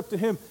confess up to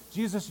Him,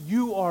 Jesus,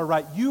 you are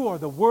right. You are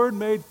the Word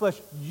made flesh.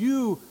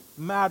 You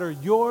matter.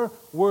 Your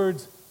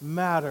words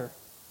matter.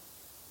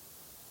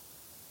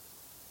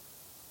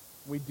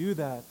 We do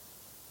that,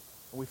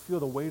 and we feel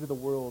the weight of the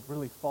world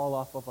really fall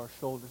off of our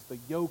shoulders. The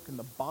yoke and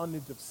the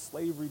bondage of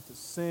slavery to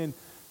sin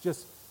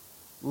just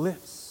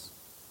lifts.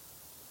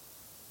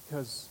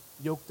 Because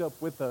yoked up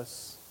with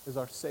us is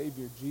our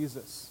Savior,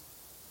 Jesus.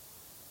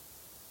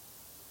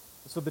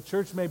 So the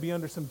church may be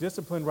under some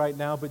discipline right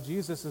now, but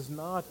Jesus is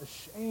not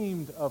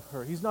ashamed of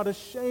her. He's not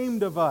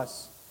ashamed of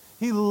us.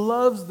 He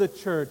loves the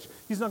church.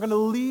 He's not going to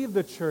leave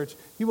the church.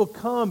 He will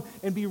come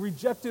and be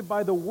rejected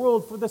by the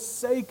world for the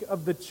sake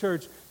of the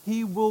church.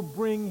 He will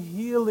bring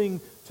healing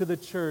to the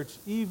church,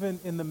 even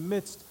in the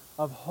midst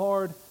of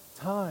hard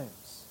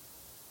times.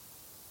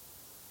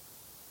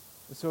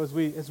 And so as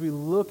we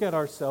look at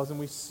ourselves and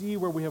we see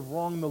where we have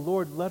wronged the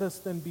Lord, let us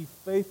then be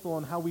faithful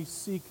in how we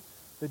seek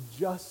the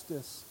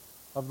justice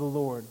of the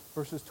Lord.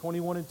 Verses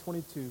 21 and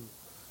 22.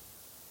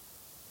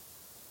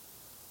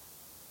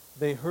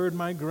 They heard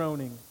my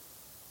groaning,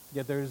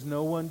 yet there is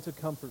no one to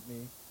comfort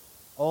me.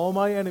 All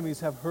my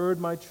enemies have heard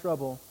my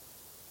trouble.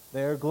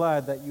 They are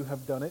glad that you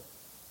have done it.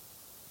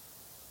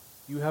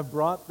 You have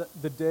brought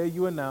the day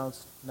you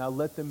announced. Now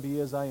let them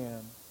be as I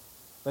am.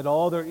 Let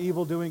all their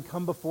evil doing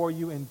come before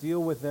you and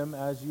deal with them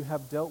as you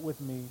have dealt with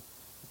me,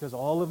 because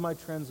all of my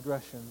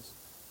transgressions,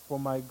 for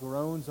my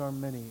groans are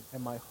many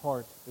and my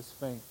heart is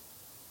faint.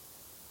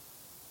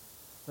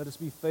 Let us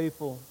be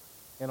faithful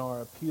in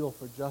our appeal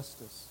for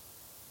justice.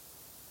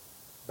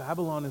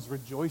 Babylon is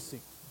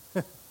rejoicing.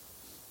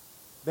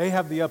 They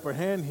have the upper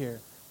hand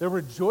here. They're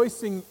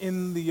rejoicing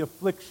in the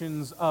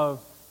afflictions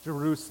of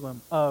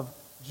Jerusalem, of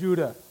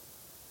Judah.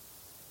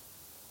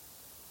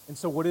 And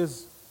so what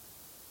is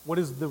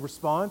the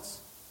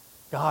response?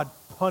 God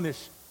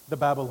punish the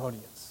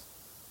Babylonians.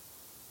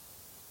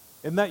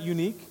 Isn't that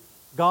unique?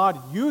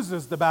 God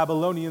uses the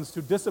Babylonians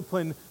to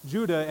discipline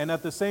Judah, and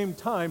at the same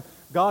time,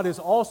 God is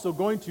also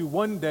going to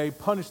one day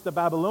punish the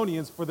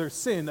Babylonians for their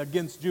sin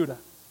against Judah.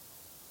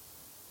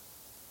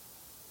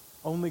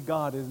 Only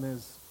God in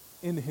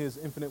His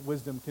infinite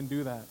wisdom can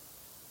do that.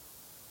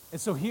 And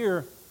so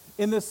here,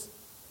 in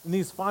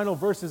these final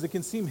verses, it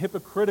can seem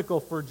hypocritical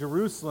for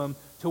Jerusalem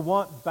to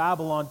want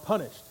Babylon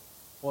punished.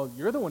 Well,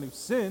 you're the one who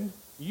sinned.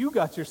 You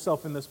got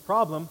yourself in this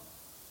problem.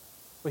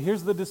 But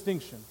here's the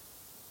distinction.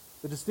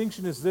 The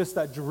distinction is this,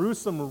 that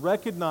Jerusalem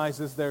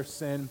recognizes their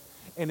sin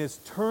and is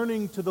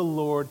turning to the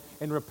Lord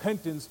in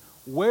repentance,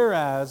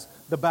 whereas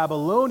the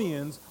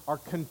Babylonians are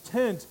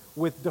content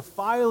with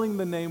defiling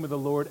the name of the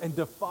Lord and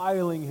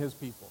defiling His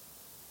people.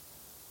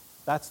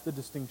 That's the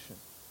distinction.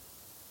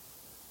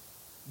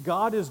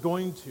 God is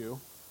going to,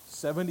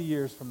 70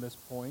 years from this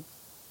point,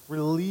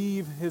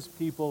 relieve His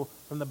people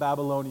from the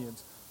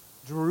Babylonians.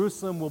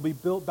 Jerusalem will be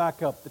built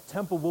back up. The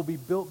temple will be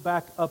built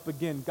back up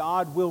again.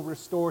 God will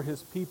restore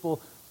His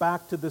people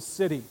back to the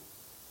city.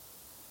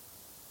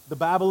 The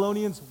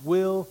Babylonians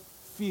will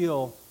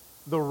feel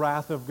the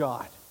wrath of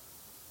God.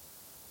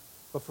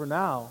 But for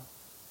now,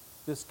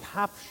 this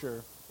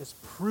capture is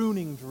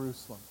pruning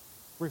Jerusalem,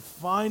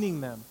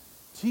 refining them,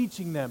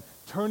 teaching them,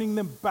 turning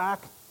them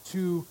back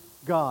to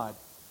God.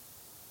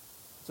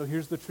 So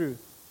here's the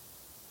truth.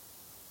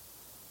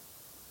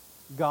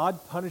 God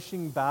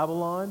punishing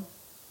Babylon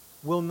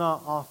will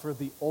not offer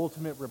the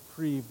ultimate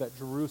reprieve that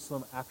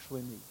Jerusalem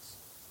actually needs.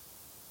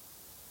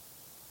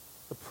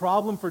 The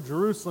problem for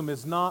Jerusalem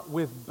is not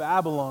with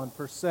Babylon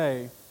per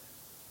se,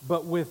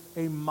 but with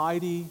a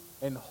mighty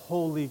and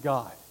holy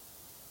God.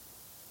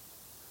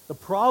 The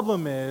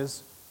problem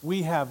is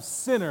we have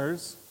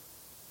sinners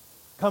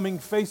coming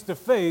face to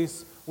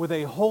face with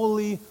a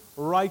holy,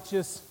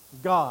 righteous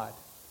God.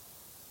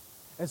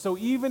 And so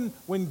even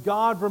when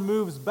God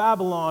removes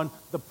Babylon,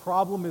 the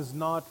problem is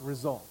not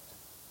resolved.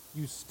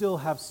 You still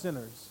have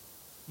sinners.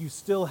 You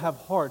still have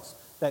hearts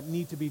that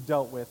need to be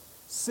dealt with.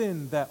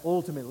 Sin that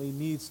ultimately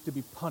needs to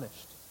be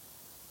punished.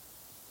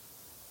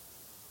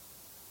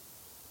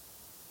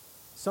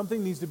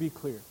 Something needs to be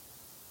clear.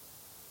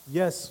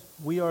 Yes,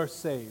 we are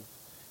saved.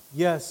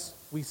 Yes,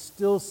 we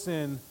still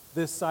sin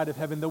this side of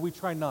heaven, though we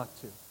try not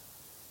to.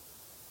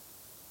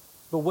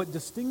 But what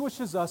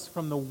distinguishes us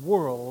from the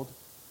world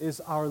is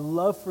our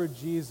love for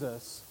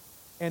Jesus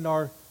and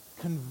our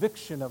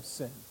conviction of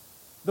sin.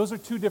 Those are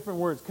two different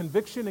words,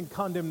 conviction and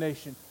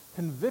condemnation.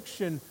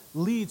 Conviction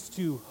leads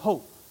to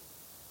hope.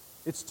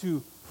 It's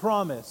to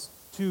promise,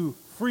 to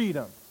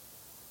freedom.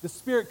 The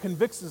Spirit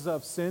convicts us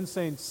of sin,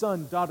 saying,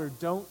 son, daughter,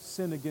 don't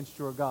sin against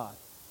your God.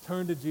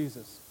 Turn to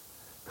Jesus.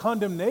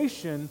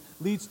 Condemnation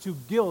leads to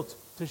guilt,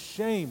 to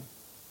shame,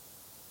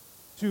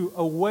 to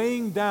a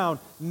weighing down,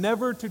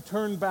 never to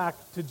turn back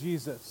to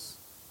Jesus.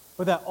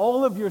 But that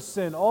all of your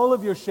sin, all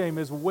of your shame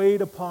is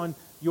weighed upon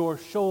your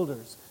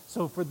shoulders.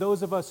 So for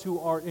those of us who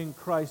are in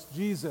Christ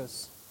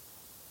Jesus,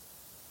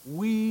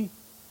 we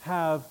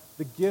have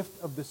the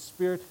gift of the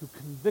Spirit who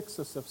convicts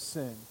us of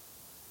sin.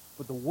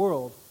 But the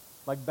world,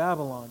 like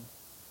Babylon,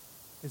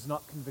 is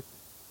not convicted.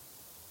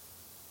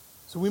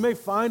 So we may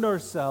find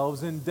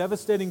ourselves in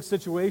devastating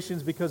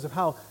situations because of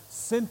how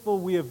sinful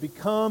we have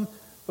become,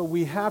 but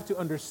we have to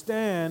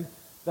understand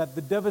that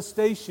the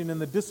devastation and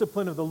the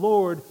discipline of the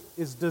Lord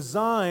is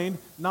designed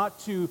not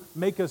to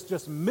make us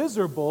just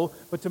miserable,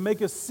 but to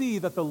make us see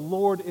that the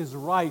Lord is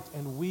right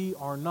and we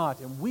are not,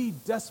 and we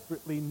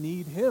desperately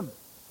need Him.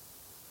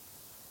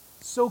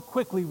 So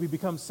quickly we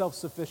become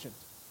self-sufficient.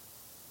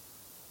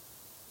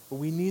 But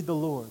we need the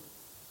Lord.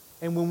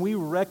 And when we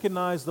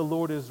recognize the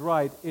Lord is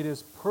right, it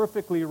is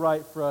perfectly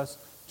right for us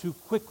to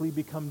quickly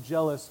become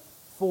jealous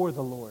for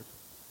the Lord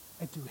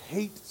and to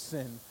hate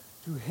sin,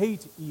 to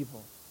hate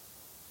evil.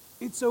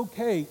 It's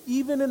okay,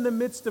 even in the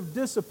midst of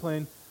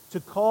discipline, to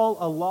call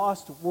a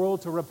lost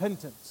world to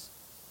repentance.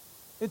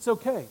 It's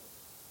okay.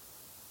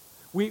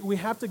 We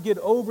have to get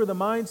over the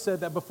mindset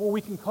that before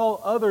we can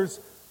call others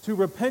to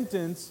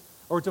repentance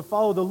or to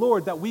follow the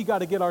Lord, that we got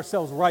to get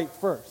ourselves right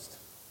first.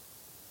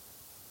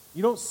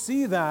 You don't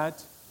see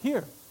that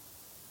here.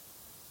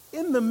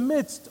 In the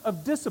midst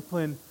of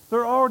discipline,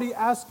 they're already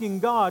asking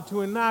God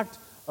to enact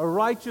a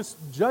righteous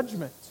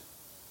judgment.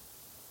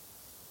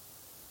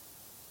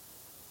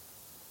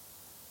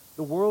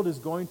 The world is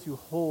going to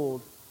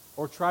hold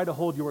or try to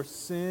hold your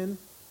sin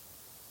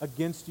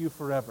against you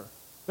forever.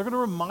 They're going to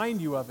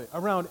remind you of it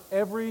around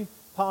every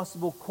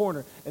possible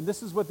corner. And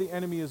this is what the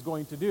enemy is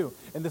going to do.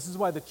 And this is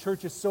why the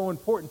church is so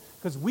important,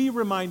 because we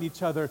remind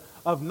each other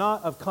of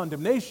not of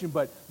condemnation,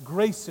 but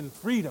grace and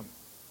freedom.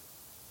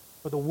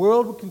 But the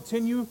world will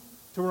continue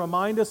to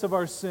remind us of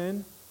our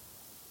sin.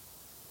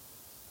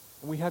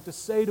 And we have to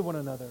say to one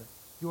another,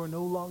 you are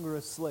no longer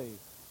a slave,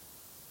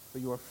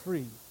 but you are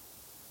free.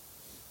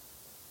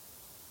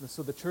 And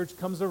so the church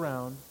comes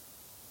around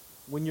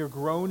when you're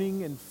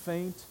groaning and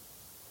faint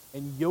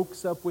and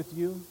yokes up with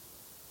you,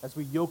 as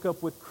we yoke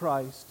up with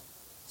Christ,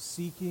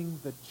 seeking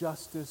the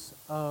justice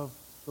of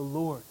the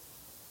Lord.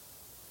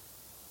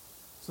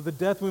 So the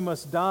death we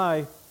must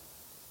die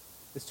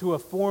is to a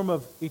form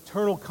of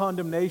eternal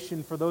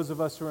condemnation for those of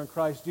us who are in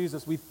Christ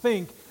Jesus. We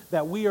think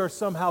that we are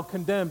somehow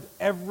condemned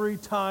every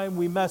time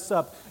we mess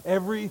up,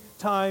 every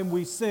time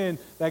we sin,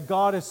 that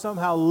God has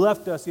somehow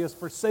left us, He has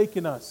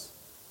forsaken us.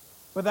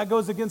 But that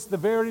goes against the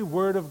very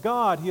word of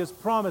God. He has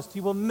promised He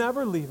will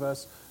never leave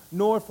us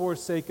nor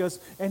forsake us,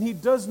 and He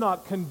does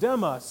not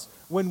condemn us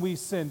when we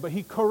sin, but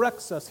He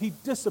corrects us, He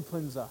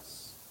disciplines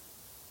us.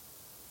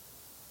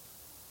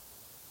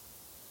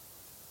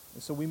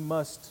 And so we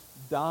must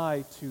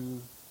die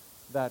to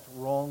that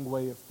wrong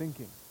way of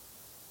thinking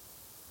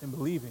and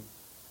believing.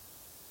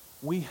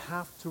 We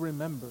have to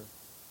remember,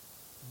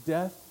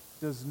 death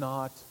does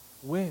not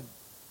win.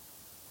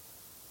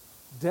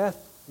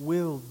 Death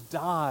will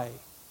die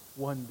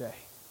one day.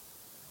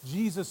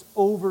 Jesus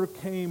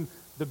overcame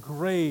the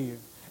grave,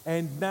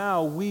 and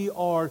now we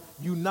are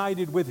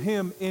united with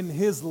Him in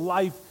His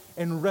life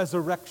and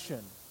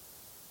resurrection.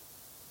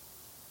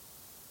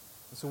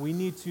 So we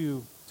need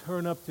to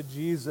turn up to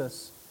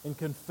Jesus and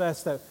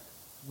confess that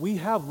we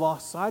have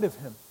lost sight of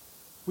Him.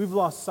 We've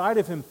lost sight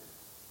of Him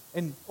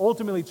and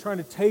ultimately trying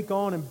to take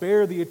on and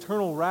bear the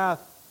eternal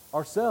wrath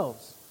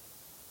ourselves.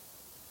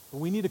 But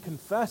we need to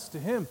confess to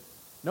Him,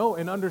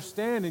 and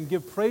understand and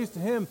give praise to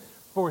Him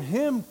for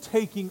Him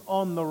taking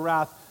on the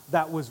wrath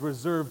that was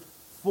reserved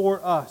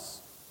for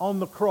us on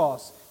the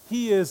cross.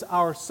 He is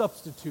our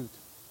substitute.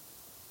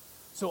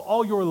 So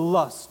all your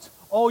lust,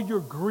 all your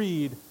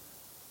greed,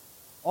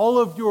 all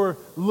of your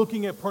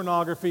looking at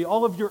pornography,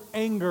 all of your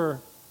anger,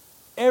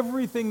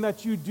 everything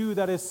that you do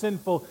that is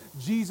sinful,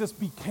 Jesus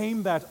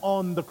became that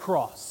on the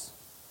cross.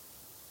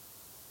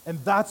 And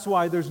that's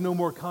why there's no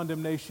more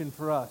condemnation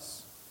for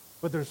us,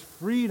 but there's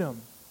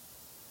freedom.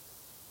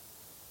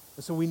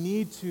 And so we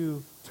need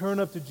to turn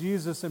up to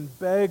Jesus and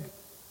beg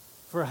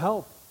for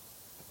help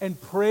and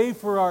pray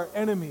for our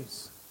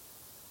enemies.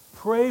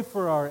 Pray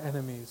for our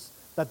enemies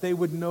that they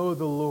would know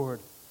the Lord.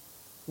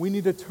 We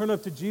need to turn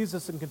up to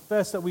Jesus and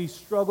confess that we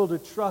struggle to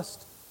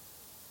trust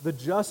the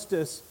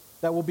justice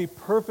that will be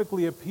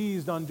perfectly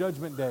appeased on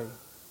Judgment Day.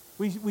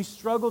 We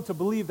struggle to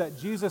believe that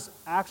Jesus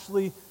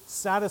actually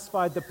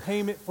satisfied the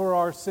payment for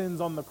our sins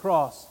on the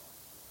cross.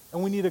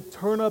 And we need to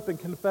turn up and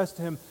confess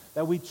to Him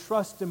that we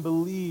trust and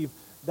believe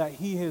that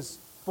He has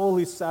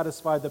fully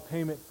satisfied the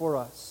payment for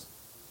us.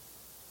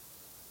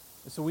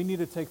 And so we need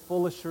to take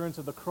full assurance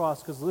of the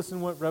cross, because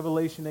listen what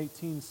Revelation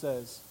 18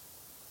 says.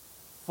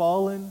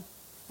 Fallen,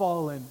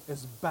 fallen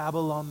is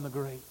Babylon the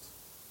Great.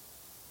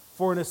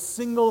 For in a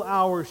single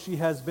hour she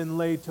has been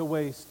laid to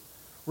waste.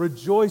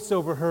 Rejoice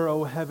over her,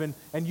 O heaven,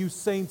 and you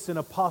saints and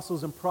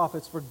apostles and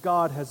prophets, for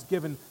God has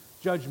given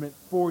judgment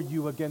for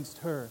you against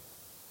her.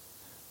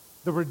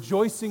 The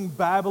rejoicing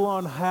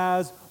Babylon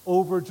has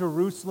over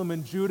Jerusalem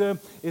and Judah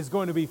is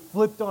going to be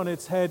flipped on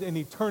its head in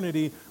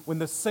eternity when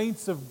the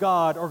saints of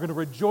God are going to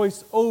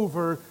rejoice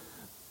over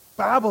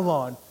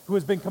Babylon, who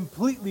has been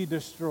completely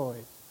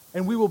destroyed.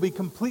 And we will be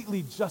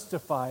completely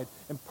justified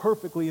and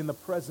perfectly in the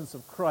presence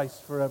of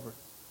Christ forever.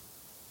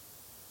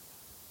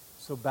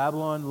 So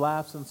Babylon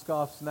laughs and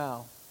scoffs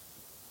now,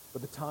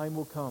 but the time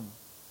will come.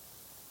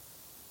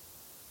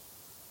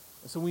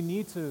 And so we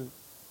need to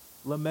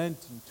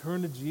lament and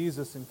turn to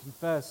Jesus and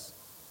confess,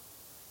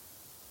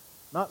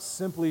 not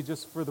simply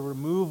just for the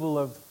removal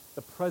of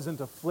the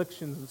present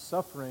afflictions and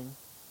suffering,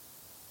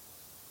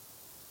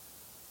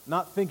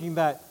 not thinking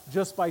that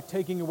just by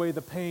taking away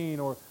the pain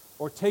or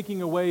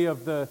taking away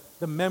of the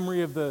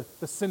memory of the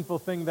sinful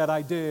thing that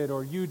I did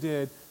or you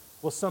did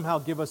will somehow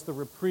give us the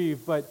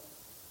reprieve, but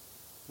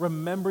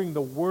remembering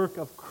the work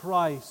of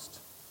Christ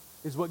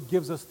is what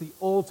gives us the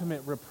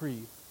ultimate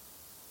reprieve.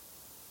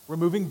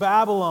 Removing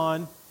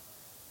Babylon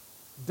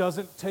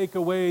doesn't take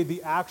away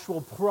the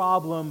actual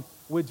problem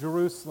with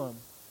Jerusalem.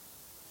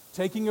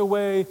 Taking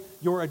away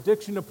your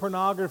addiction to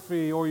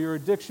pornography or your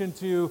addiction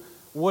to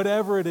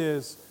whatever it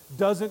is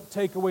doesn't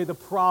take away the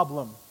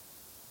problem.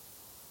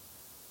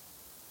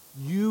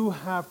 You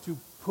have to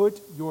put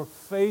your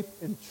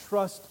faith and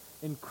trust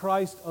in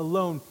Christ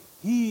alone.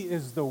 He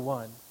is the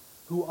one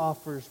who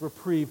offers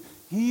reprieve.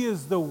 He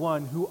is the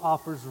one who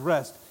offers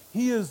rest.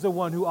 He is the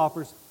one who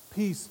offers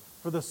peace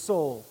for the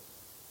soul.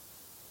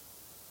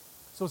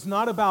 So it's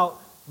not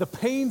about the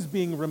pains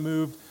being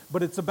removed,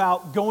 but it's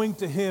about going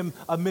to Him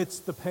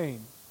amidst the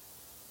pain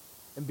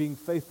and being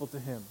faithful to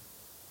Him.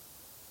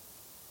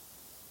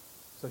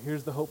 So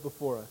here's the hope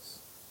before us.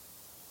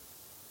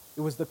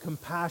 It was the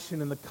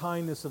compassion and the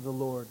kindness of the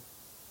Lord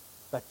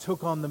that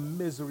took on the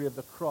misery of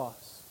the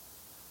cross,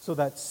 so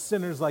that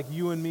sinners like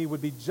you and me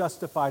would be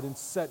justified and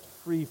set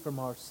free from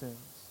our sins.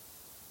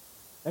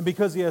 And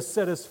because He has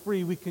set us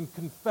free, we can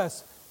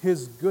confess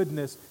His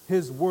goodness,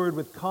 His word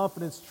with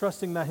confidence,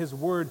 trusting that His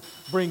word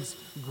brings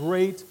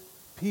great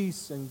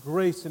peace and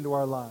grace into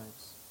our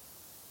lives.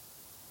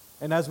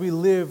 And as we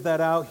live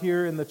that out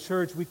here in the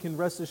church, we can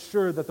rest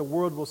assured that the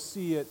world will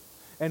see it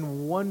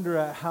and wonder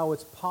at how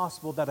it's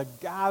possible that a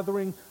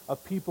gathering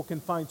of people can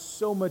find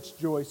so much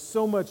joy,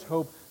 so much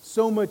hope,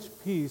 so much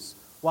peace,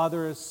 while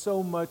there is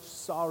so much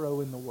sorrow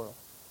in the world.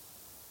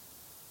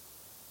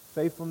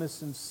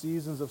 Faithfulness in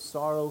seasons of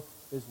sorrow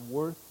is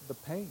worth the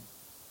pain.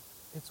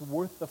 It's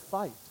worth the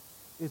fight.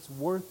 It's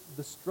worth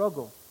the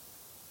struggle.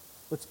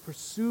 Let's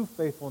pursue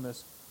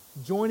faithfulness,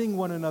 joining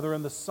one another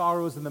in the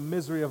sorrows and the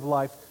misery of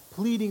life,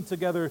 pleading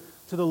together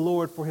to the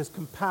Lord for His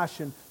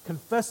compassion,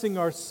 confessing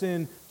our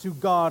sin to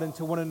God and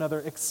to one another,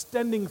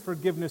 extending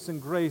forgiveness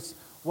and grace,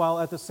 while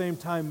at the same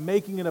time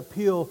making an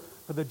appeal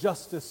for the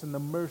justice and the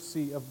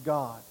mercy of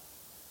God.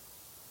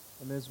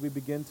 And as we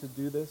begin to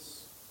do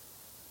this,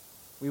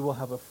 we will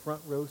have a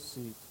front row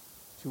seat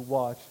to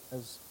watch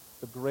as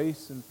the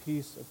grace and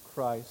peace of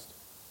Christ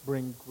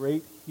bring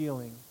great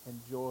healing and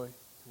joy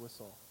to us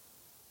all.